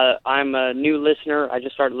I'm a new listener. I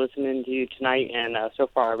just started listening to you tonight, and so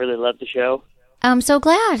far I really love the show. I'm so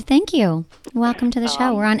glad. Thank you. Welcome to the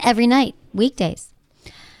show. We're on every night, weekdays.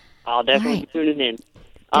 I'll definitely be tuning in.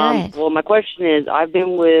 Good. Well, my question is, I've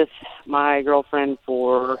been with my girlfriend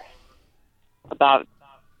for about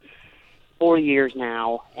 4 years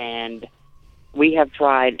now, and we have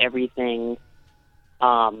tried everything.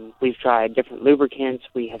 We've tried different lubricants.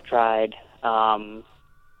 We have tried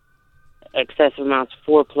excessive amounts of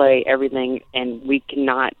foreplay, everything, and we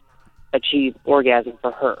cannot achieve orgasm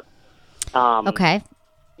for her. Okay.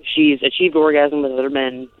 She's achieved orgasm with other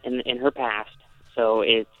men in her past, so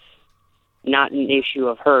it's not an issue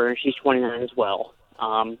of her. She's 29 as well.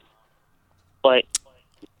 But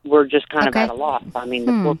we're just kind of at a loss. I mean,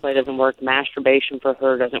 the foreplay doesn't work. Masturbation for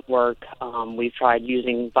her doesn't work. We've tried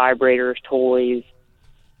using vibrators, toys,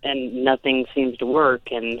 and nothing seems to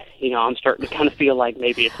work. And, I'm starting to kind of feel like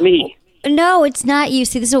maybe it's me. No, it's not you.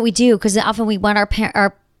 See, this is what we do, because often we want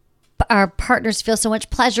our partners to feel so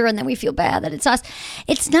much pleasure, and then we feel bad that it's us.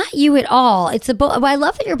 It's not you at all. It's the both. Well, I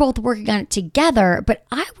love that you're both working on it together, but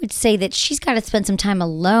I would say that she's got to spend some time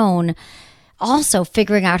alone, also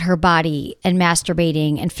figuring out her body and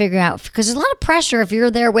masturbating and figuring out, because there's a lot of pressure if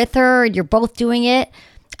you're there with her and you're both doing it.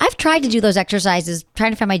 I've tried to do those exercises,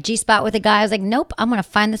 trying to find my G-spot with a guy. I was like, nope, I'm going to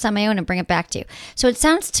find this on my own and bring it back to you. So it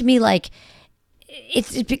sounds to me like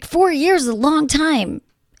it's 4 years is a long time.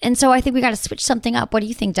 And so I think we got to switch something up. What do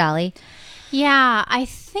you think, Dolly? Yeah, I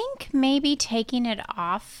think maybe taking it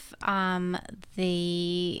off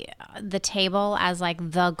the table as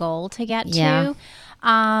like the goal to get to,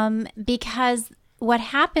 because what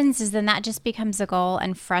happens is then that just becomes a goal,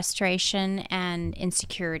 and frustration and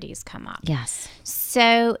insecurities come up. Yes.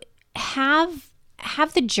 So have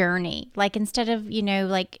the journey, like instead of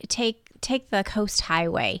like take the coast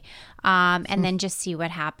highway, and then just see what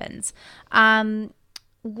happens.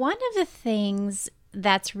 One of the things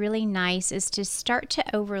that's really nice is to start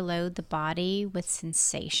to overload the body with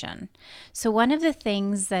sensation. So one of the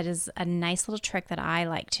things that is a nice little trick that I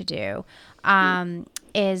like to do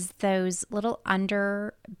is those little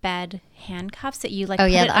under bed handcuffs that you like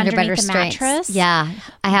put it underneath the mattress. Yeah,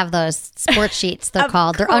 I have those sports sheets, they're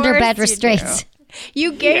called. They're under bed restraints.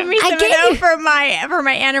 You gave me some of those for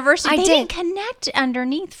my anniversary. They didn't connect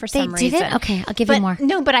underneath for some reason. Didn't? Okay, I'll give you more.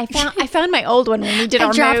 No, but I found my old one when we did our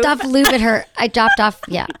move. I dropped off lube at her. I dropped off,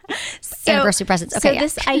 anniversary presents. Okay, so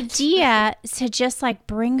this idea to just like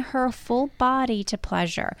bring her full body to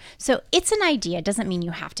pleasure. So it's an idea. It doesn't mean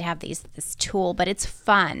you have to have this tool, but it's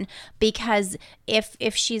fun because if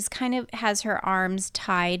she's kind of has her arms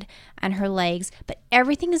tied and her legs, but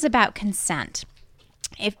everything is about consent.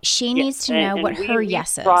 If she needs to know what her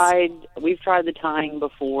yes is. We've tried the tying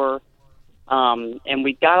before, and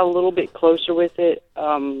we got a little bit closer with it.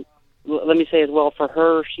 Let me say as well, for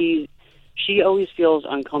her, she always feels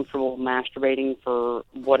uncomfortable masturbating for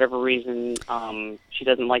whatever reason. She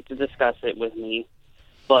doesn't like to discuss it with me.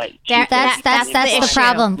 But that's the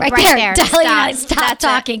problem right there. Dolly, stop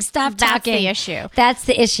talking. Stop talking. That's the issue. That's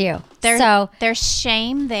the issue. There's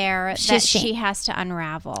shame there that she has to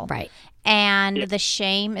unravel. Right. And the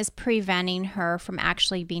shame is preventing her from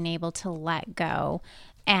actually being able to let go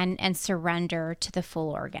and surrender to the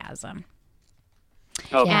full orgasm.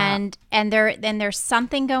 Okay. And there's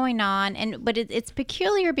something going on, but it's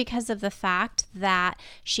peculiar because of the fact that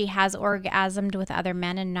she has orgasmed with other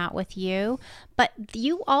men and not with you. But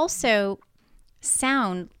you also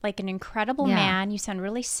sound like an incredible man. You sound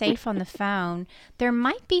really safe on the phone. There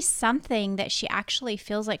might be something that she actually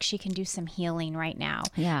feels like she can do some healing right now.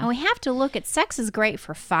 Yeah. And we have to look at sex is great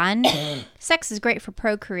for fun. Sex is great for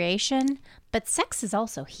procreation, but sex is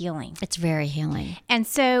also healing. It's very healing. And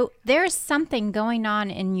so there's something going on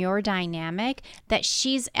in your dynamic that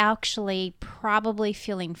she's actually probably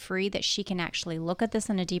feeling free, that she can actually look at this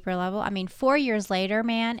on a deeper level. I mean, 4 years later,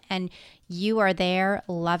 man, and you are there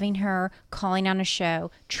loving her, calling on a show,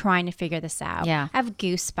 trying to figure this out. Yeah. I have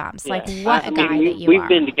goosebumps. Yeah. Like, what a guy that you we've are.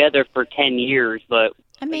 been together for 10 years, but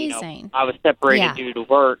amazing. I was separated due to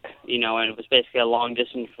work, and it was basically a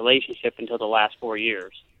long-distance relationship until the last 4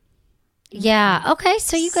 years. Yeah. Okay.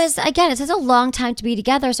 So you guys, again, it's a long time to be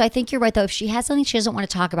together. So I think you're right, though. If she has something she doesn't want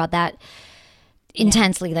to talk about that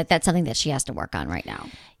intensely, that's something that she has to work on right now.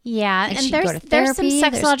 Yeah, Like, and she can go to there's some therapy,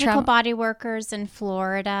 there's sexological trauma. body workers in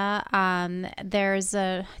Florida. I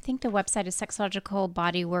think the website is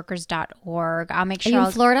sexologicalbodyworkers.org. I'll make Are sure. you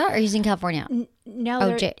in Florida or are you in California?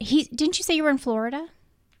 No, didn't you say you were in Florida?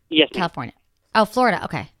 Yes, ma'am. California. Oh, Florida.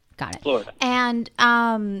 Okay. Got it. Florida. And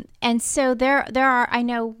so there are. I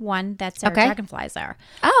know one that's our dragonflies are.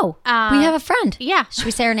 Oh, we have a friend. Yeah, Should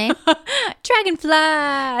we say her name?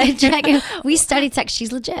 Dragonfly. We studied sex.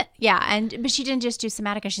 She's legit. Yeah, but she didn't just do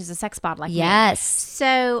somatica. She's a sex bot like me. Yes.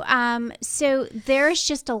 So there's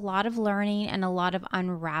just a lot of learning and a lot of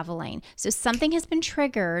unraveling. So something has been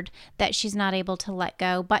triggered that she's not able to let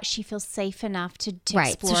go, but she feels safe enough to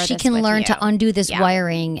Right. explore So she this can with learn you. to undo this Yeah.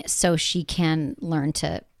 wiring so she can learn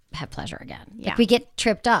to have pleasure again. Yeah. Like we get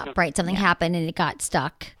tripped up, right? Something happened and it got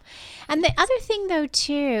stuck. And the other thing, though,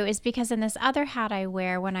 too, is because in this other hat I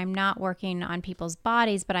wear when I'm not working on people's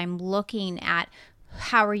bodies, but I'm looking at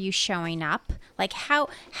how are you showing up? Like how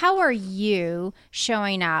are you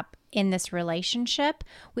showing up in this relationship?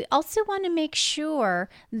 We also want to make sure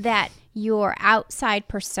that your outside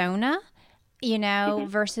persona,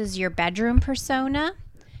 versus your bedroom persona.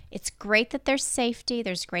 It's great that there's safety.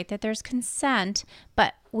 There's great that there's consent,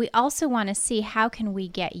 but we also want to see how can we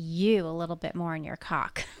get you a little bit more in your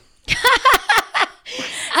cock.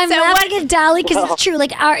 I'm laughing at Dolly because it's true.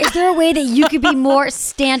 Like, is there a way that you could be more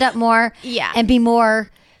stand up more? Yeah. And be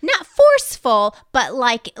more not forceful, but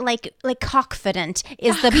like cockfident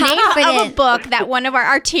is the name of a book that one of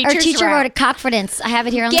our teachers Our teacher wrote. A Cockfidence. I have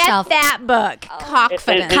it here on the shelf. Get that book,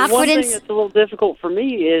 Cockfidence. And one thing that's a little difficult for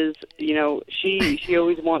me is, she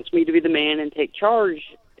always wants me to be the man and take charge,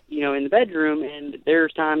 in the bedroom, and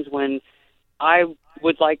there's times when I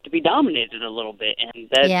would like to be dominated a little bit,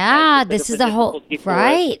 and this is a whole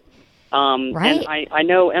right. Right. And I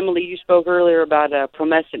know, Emily, you spoke earlier about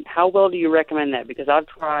Promescent. How well do you recommend that? Because I've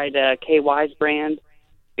tried KY's brand.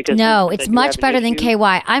 No, it's much better than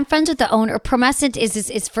KY. I'm friends with the owner. Promescent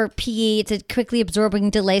is for PE. It's a quickly absorbing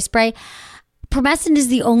delay spray. Promescent is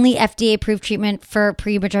the only FDA-approved treatment for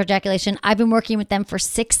premature ejaculation. I've been working with them for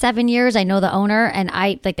 6-7 years. I know the owner, and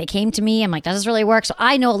they came to me. I'm like, does this really work? So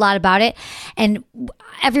I know a lot about it. And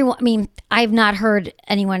everyone, I've not heard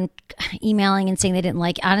anyone emailing and saying they didn't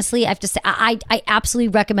like it. Honestly, I have to say, I absolutely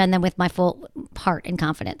recommend them with my full heart and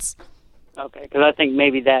confidence. Okay, because I think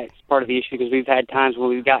maybe that's part of the issue, because we've had times where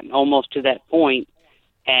we've gotten almost to that point,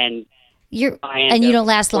 and you don't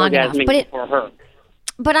last long enough.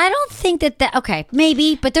 But I don't think that okay,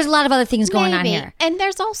 maybe, but there's a lot of other things going on here. And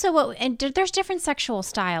there's also there's different sexual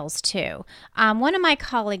styles too. One of my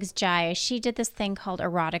colleagues, Jaya, she did this thing called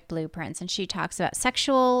erotic blueprints, and she talks about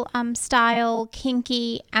sexual style,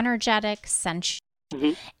 kinky, energetic, sensual.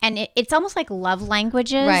 Mm-hmm. And it's almost like love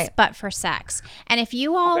languages, but for sex. And if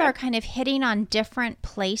you all are kind of hitting on different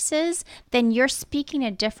places, then you're speaking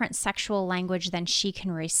a different sexual language than she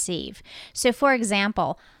can receive. So, for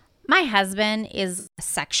example, my husband is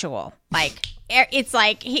sexual. Like, it's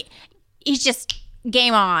like he's just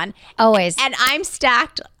game on. Always. And I'm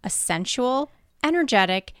stacked a sensual,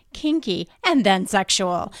 energetic, kinky, and then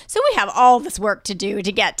sexual. So we have all this work to do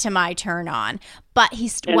to get to my turn on. But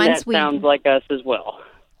sounds like us as well.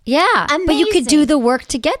 Yeah, amazing. But you could do the work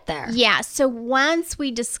to get there. Yeah, so once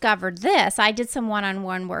we discovered this, I did some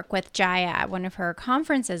one-on-one work with Jaya at one of her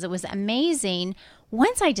conferences. It was amazing.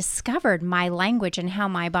 Once I discovered my language and how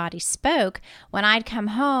my body spoke, when I'd come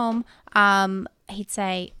home, he'd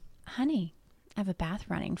say, honey, I have a bath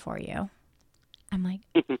running for you. I'm like,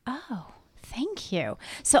 oh, thank you.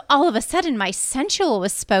 So all of a sudden my sensual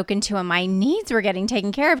was spoken to and my needs were getting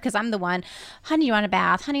taken care of because I'm the one, honey, you want a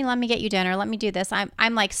bath? Honey, let me get you dinner. Let me do this.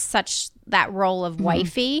 I'm like such that role of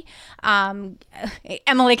wifey.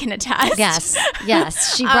 Emily can attest.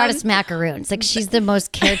 Yes. She brought us macaroons. Like she's the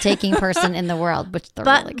most caretaking person in the world, which they're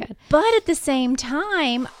really good. But at the same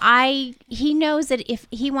time, he knows that if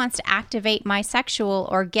he wants to activate my sexual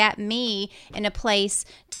or get me in a place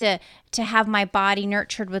to have my body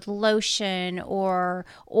nurtured with lotion or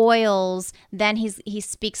oils, then he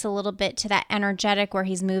speaks a little bit to that energetic where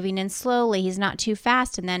he's moving in slowly. He's not too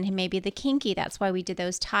fast. And then maybe the kinky. That's why we did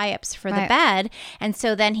those tie-ups for the bed. And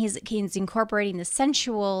so then he's incorporating the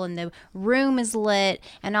sensual and the room is lit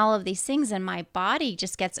and all of these things. And my body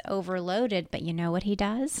just gets overloaded. But you know what he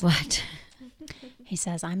does? What? He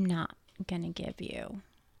says, I'm not going to give you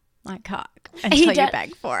my cock until you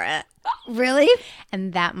beg for it. Really?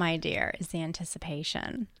 And that, my dear, is the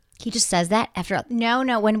anticipation. He just says that after...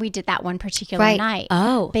 No, when we did that one particular night.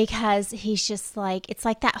 Oh. Because he's just like, it's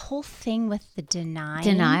like that whole thing with the denial.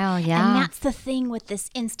 Denial, yeah. And that's the thing with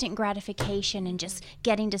this instant gratification and just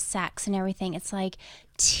getting to sex and everything. It's like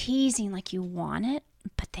teasing like you want it,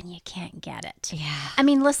 but then you can't get it. Yeah. I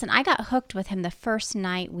mean, listen, I got hooked with him the first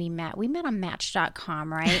night we met. We met on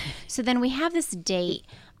Match.com, right? So then we have this date.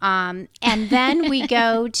 And then we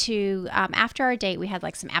go to, after our date, we had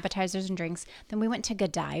like some appetizers and drinks. Then we went to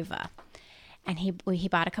Godiva. And he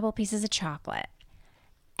bought a couple pieces of chocolate.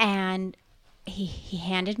 And he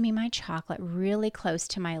handed me my chocolate really close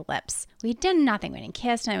to my lips. We'd done nothing. We didn't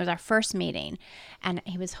kiss, and it was our first meeting. And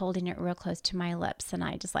he was holding it real close to my lips. And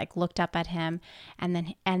I just like looked up at him. And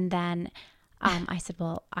then I said,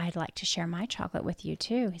 well, I'd like to share my chocolate with you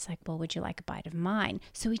too. He's like, well, would you like a bite of mine?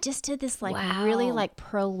 So we just did this like really like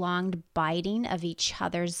prolonged biting of each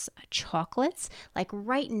other's chocolates, like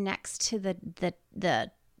right next to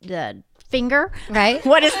the finger. Right.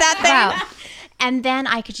 What is that thing? Wow. And then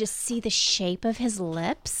I could just see the shape of his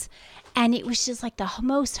lips. And it was just like the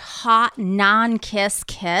most hot non-kiss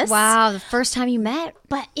kiss. Wow. The first time you met.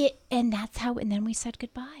 And then we said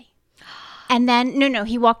goodbye. And then, no,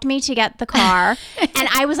 he walked me to get the car. And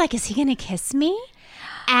I was like, is he going to kiss me?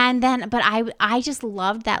 And then, but I just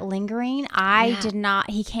loved that lingering. Did not,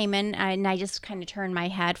 he came in and I just kind of turned my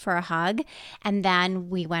head for a hug. And then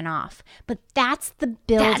we went off. But that's the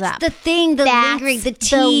build-up. That's the thing, lingering, the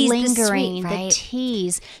tease, the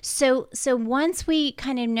tease. So once we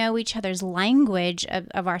kind of know each other's language,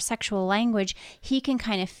 of our sexual language, he can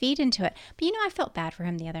kind of feed into it. But I felt bad for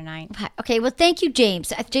him the other night. Okay, well, thank you,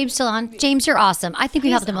 James. James still on? James, you're awesome. I think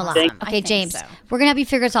we helped him a lot. Okay, James, we're going to help you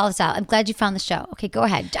figure all this out. I'm glad you found the show. Okay, go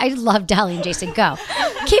ahead. I love Dolly and Jason. Go.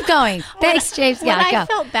 Keep going. Thanks, James. What I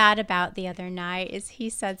felt bad about the other night is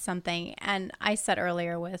he said something, and I said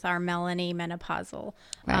earlier with our Melanie menopausal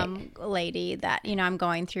lady that, I'm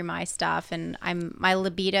going through my stuff and my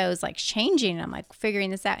libido is like changing. And I'm like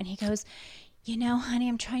figuring this out. And he goes, honey,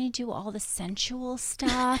 I'm trying to do all the sensual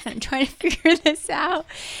stuff and I'm trying to figure this out.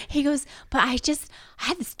 He goes, but I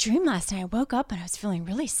had this dream last night. I woke up and I was feeling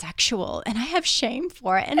really sexual and I have shame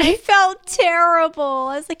for it. And I felt terrible.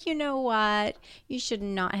 I was like, you know what? You should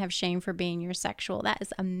not have shame for being your sexual. That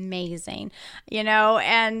is amazing,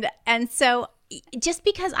 and so just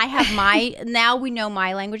because I have now we know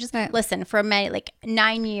my languages. Right. Listen, for many, like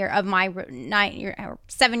 7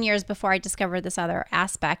 years before I discovered this other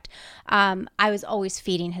aspect, I was always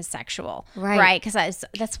feeding his sexual, right? Because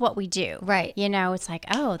that's what we do, right? It's like,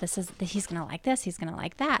 oh, he's gonna like this, he's gonna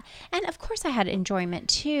like that, and of course I had enjoyment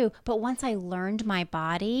too. But once I learned my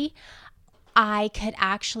body, I could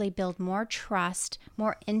actually build more trust,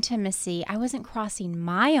 more intimacy. I wasn't crossing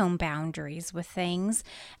my own boundaries with things.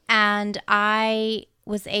 And I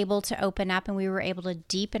was able to open up and we were able to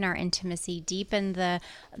deepen our intimacy, deepen the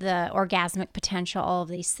orgasmic potential, all of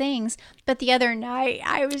these things. But the other night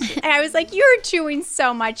I was like, you're doing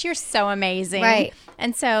so much. You're so amazing. Right.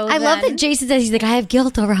 And so I love that Jason says, he's like, I have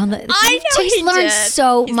guilt around that. I know he's learned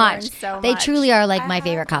so much. They much. Truly are like my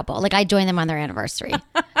favorite couple. Like I joined them on their anniversary.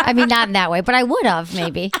 I mean, not in that way, but I would have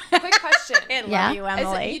maybe. Quick question. I love you,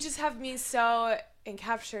 Emily. You just have me so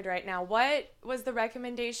encaptured right now. What was the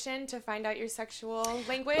recommendation to find out your sexual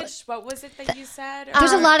language? What was it that you said?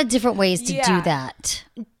 There's a lot of different ways to do that.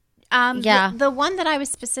 The one that I was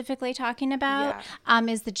specifically talking about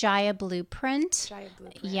is the Jaya Blueprint.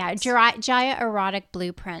 Yeah, Jaya Erotic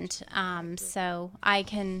Blueprint. So we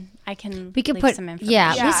can put some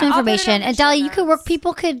information. Leave some information. And Dolly,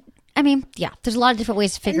 there's a lot of different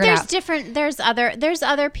ways to figure it out. There's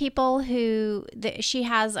other people who she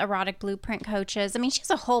has erotic blueprint coaches. I mean, she has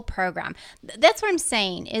a whole program. That's what I'm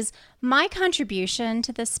saying is my contribution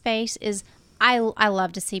to this space is I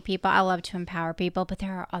love to see people. I love to empower people, but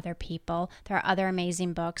there are other people. There are other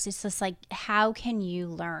amazing books. It's just like, how can you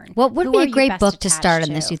learn? What would Who be are a you great best book to start on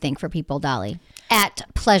attached this, to? you think, for people, Dolly? At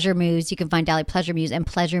Pleasure Muse, you can find Dolly Pleasure Muse and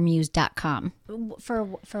pleasuremuse.com. For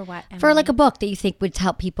what? For Emily? like a book that you think would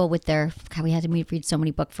help people with their, God, we had to read so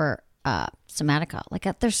many books for somatica.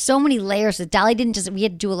 Like there's so many layers that Dolly didn't just, we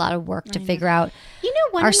had to do a lot of work to figure out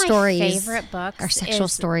one our of my stories, favorite books, our sexual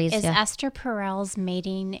stories. is Yeah. Esther Perel's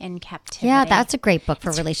Mating in Captivity. Yeah, that's a great book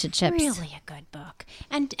for relationships. Really a good book.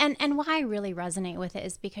 And why I really resonate with it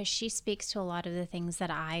is because she speaks to a lot of the things that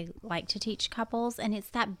I like to teach couples, and it's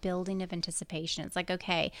that building of anticipation. It's like,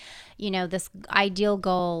 okay, this ideal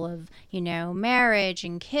goal of, marriage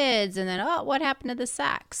and kids, and then, what happened to the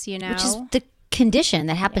sex, Which is the condition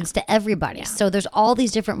that happens to everybody. Yeah. So there's all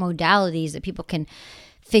these different modalities that people can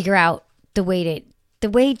figure out the way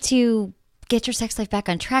to get your sex life back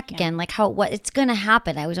on track again. Like what it's going to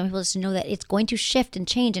happen. I always want people just to know that it's going to shift and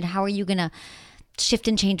change, and how are you going to shift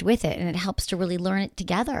and change with it? And it helps to really learn it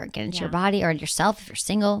together, get into your body or yourself if you're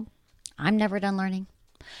single. I'm never done learning.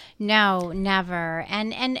 No, never.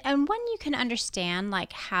 And when you can understand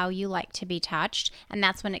like how you like to be touched, and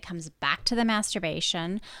that's when it comes back to the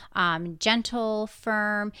masturbation, gentle,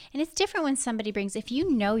 firm, and it's different when somebody brings, if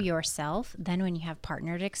you know yourself, then when you have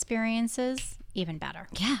partnered experiences, even better.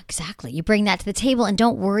 Yeah, exactly. You bring that to the table and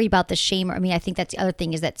don't worry about the shame. I mean, I think that's the other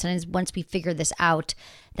thing is that sometimes once we figure this out,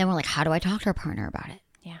 then we're like, how do I talk to our partner about it?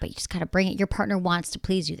 Yeah. But you just got to bring it. Your partner wants to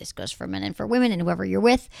please you. This goes for men and for women and whoever you're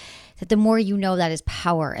with. That the more you know, that is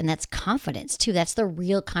power, and that's confidence too. That's the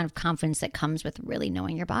real kind of confidence that comes with really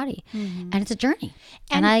knowing your body. Mm-hmm. And it's a journey.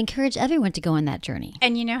 And I encourage everyone to go on that journey.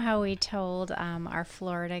 And you know how we told our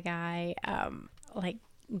Florida guy,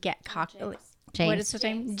 get cock. James. What is his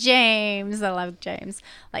name? James. I love James.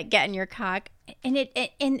 Like getting your cock. And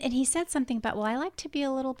and he said something about, well, I like to be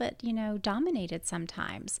a little bit, dominated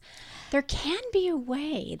sometimes. There can be a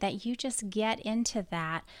way that you just get into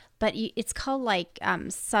that, but it's called like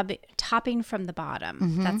topping from the bottom.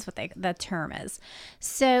 Mm-hmm. That's what the term is.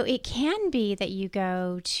 So it can be that you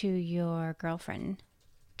go to your girlfriend,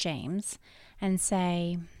 James, and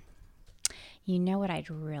say, you know what I'd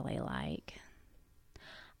really like?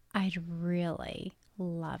 I'd really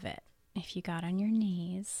love it if you got on your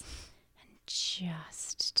knees and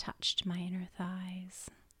just touched my inner thighs.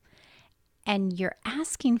 And you're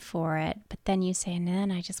asking for it, but then you say, and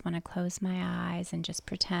then I just want to close my eyes and just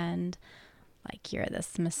pretend like you're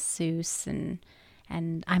this masseuse, and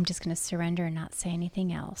I'm just going to surrender and not say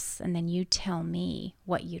anything else. And then you tell me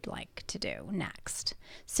what you'd like to do next.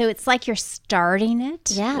 So it's like you're starting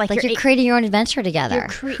it. Yeah, like you're creating your own adventure together.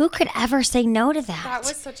 Who could ever say no to that? That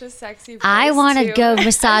was such a sexy voice, I want to too. go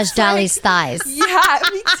massage Dolly's thighs. Yeah,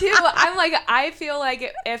 me too. I feel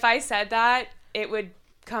like if I said that, it would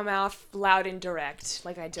come off loud and direct,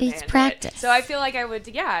 like I demand It's practice. it. So I feel like I would,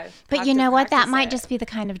 But you know what? That might just be the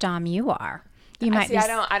kind of dom you are. You might see.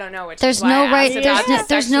 I don't know which. There's no right.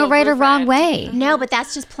 There's no right or wrong way. No, but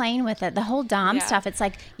that's just playing with it. The whole dom stuff. It's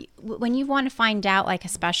like when you want to find out, like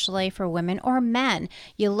especially for women or men,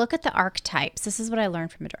 you look at the archetypes. This is what I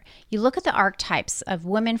learned from Adore. You look at the archetypes of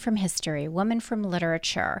women from history, women from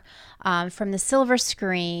literature, from the silver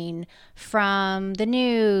screen, from the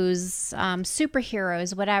news,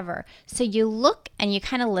 superheroes, whatever. So you look and you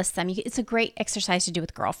kind of list them. It's a great exercise to do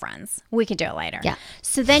with girlfriends. We could do it later. Yeah.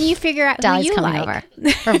 So then you figure out Dolly's who you coming like.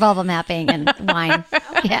 over for vulva mapping and wine.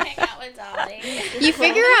 Yeah. Hang out with Dolly. You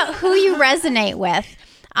figure out who you resonate with.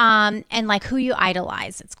 And like who you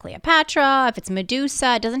idolize. It's Cleopatra, if it's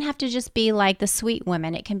Medusa, it doesn't have to just be like the sweet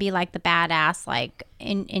women. It can be like the badass, like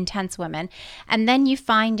intense women. And then you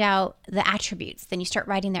find out the attributes. Then you start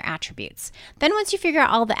writing their attributes. Then once you figure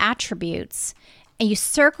out all the attributes, and you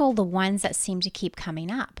circle the ones that seem to keep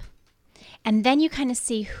coming up. And then you kind of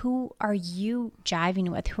see, who are you jiving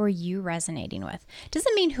with? Who are you resonating with?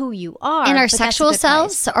 Doesn't mean who you are. In our sexual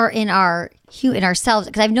selves or in ourselves?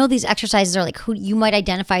 Because I know these exercises are like who you might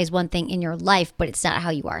identify as one thing in your life, but it's not how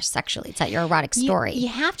you are sexually. It's not your erotic story. You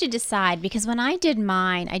have to decide, because when I did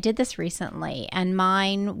mine, I did this recently, and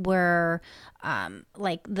mine were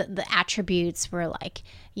like the attributes were like,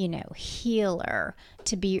 healer,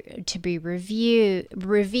 to be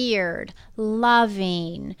revered,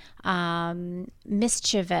 loving,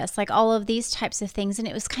 mischievous, like all of these types of things. And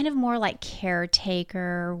it was kind of more like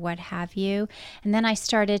caretaker, what have you. And then I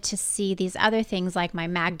started to see these other things like my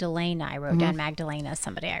Magdalena. I wrote down Magdalena,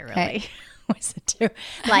 somebody I really was it too?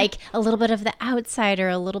 Like a little bit of the outsider,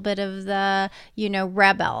 a little bit of the,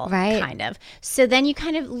 rebel kind of. So then you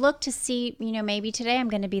kind of look to see, maybe today I'm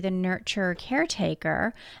going to be the nurturer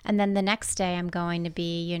caretaker. And then the next day I'm going to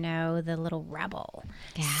be, the little rebel.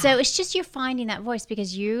 Yeah. So it's just you're finding that voice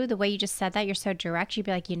because the way you just said that, you're so direct. You'd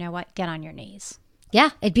be like, you know what? Get on your knees.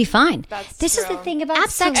 Yeah, it'd be fine. This is the thing about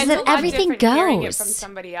sex is that everything goes. Hearing it from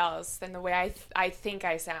somebody else than the way I think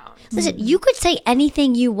I sound. Listen, you could say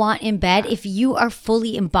anything you want in bed if you are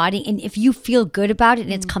fully embodied and if you feel good about it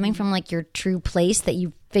and it's coming from like your true place that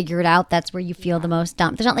you figured out. That's where you feel the most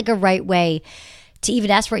dumb. There's not like a right way to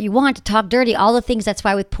even ask for what you want, to talk dirty. All the things. That's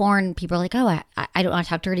why with porn, people are like, oh, I don't want to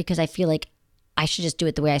talk dirty because I feel like I should just do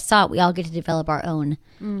it the way I saw it. We all get to develop our own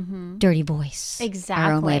dirty voice. Exactly.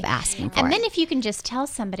 Our own way of asking for it. And then if you can just tell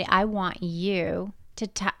somebody, I want you to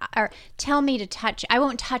or tell me to touch. I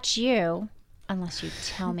won't touch you unless you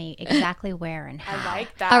tell me exactly where and how. I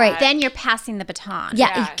like that. All right. Then you're passing the baton.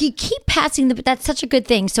 Yeah. You keep passing that's such a good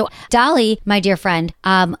thing. So Dolly, my dear friend,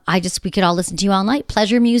 we could all listen to you all night.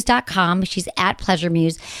 PleasureMuse.com. She's at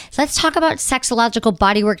PleasureMuse. So let's talk about sexological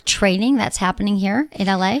bodywork training that's happening here in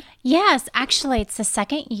LA. Yes, actually, it's the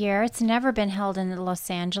second year. It's never been held in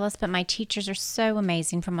Los Angeles, but my teachers are so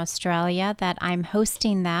amazing from Australia that I'm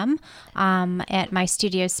hosting them at my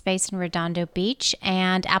studio space in Redondo Beach,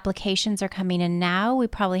 and applications are coming in now. We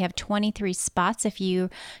probably have 23 spots. If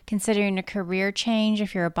you're considering a career change,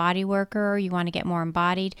 if you're a body worker, you want to get more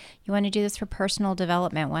embodied, you want to do this for personal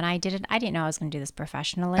development. When I did it, I didn't know I was going to do this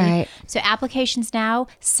professionally. Right. So applications now,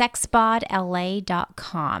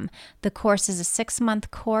 sexbodla.com. The course is a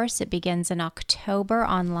 6-month course. It begins in October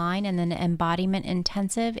online, and then the embodiment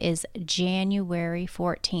intensive is January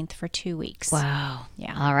 14th for 2 weeks. Wow.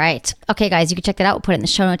 Yeah. All right. Okay, guys, you can check that out. We'll put it in the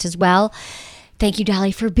show notes as well. Thank you,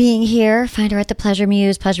 Dolly, for being here. Find her at the Pleasure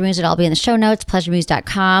Muse. Pleasure Muse, it'll all be in the show notes.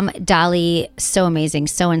 PleasureMuse.com. Dolly, so amazing,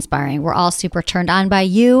 so inspiring. We're all super turned on by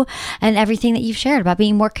you and everything that you've shared about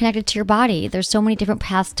being more connected to your body. There's so many different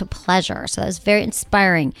paths to pleasure. So that was very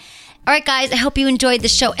inspiring. All right, guys, I hope you enjoyed the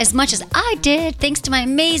show as much as I did. Thanks to my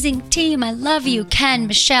amazing team. I love you, Ken,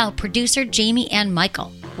 Michelle, producer Jamie, and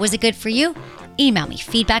Michael. Was it good for you? Email me,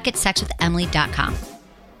 feedback@sexwithemily.com.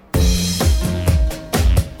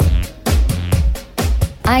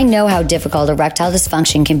 I know how difficult erectile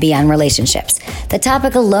dysfunction can be on relationships. The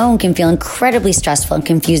topic alone can feel incredibly stressful and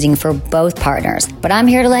confusing for both partners. But I'm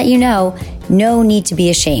here to let you know, no need to be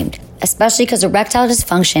ashamed. Especially because erectile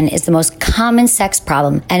dysfunction is the most common sex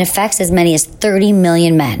problem and affects as many as 30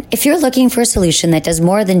 million men. If you're looking for a solution that does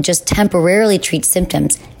more than just temporarily treat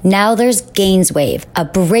symptoms, now there's GainsWave, a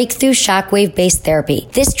breakthrough shockwave-based therapy.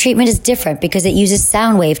 This treatment is different because it uses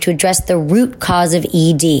sound wave to address the root cause of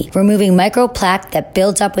ED, removing microplaque that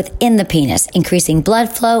builds up within the penis, increasing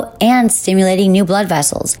blood flow and stimulating new blood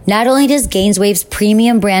vessels. Not only does GainsWave's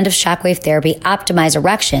premium brand of shockwave therapy optimize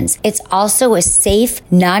erections, it's also a safe,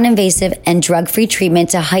 non-invasive, and drug-free treatment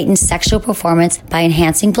to heighten sexual performance by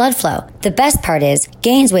enhancing blood flow. The best part is,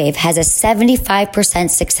 GainsWave has a 75%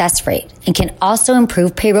 success rate and can also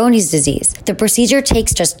improve Peyronie's disease. The procedure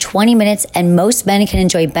takes just 20 minutes and most men can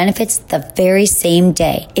enjoy benefits the very same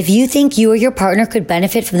day. If you think you or your partner could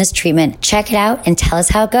benefit from this treatment, check it out and tell us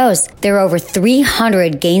how it goes. There are over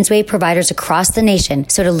 300 GainsWave providers across the nation,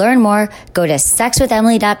 so to learn more, go to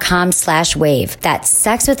sexwithemily.com/wave. That's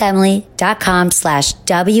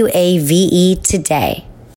sexwithemily.com/WAVE today.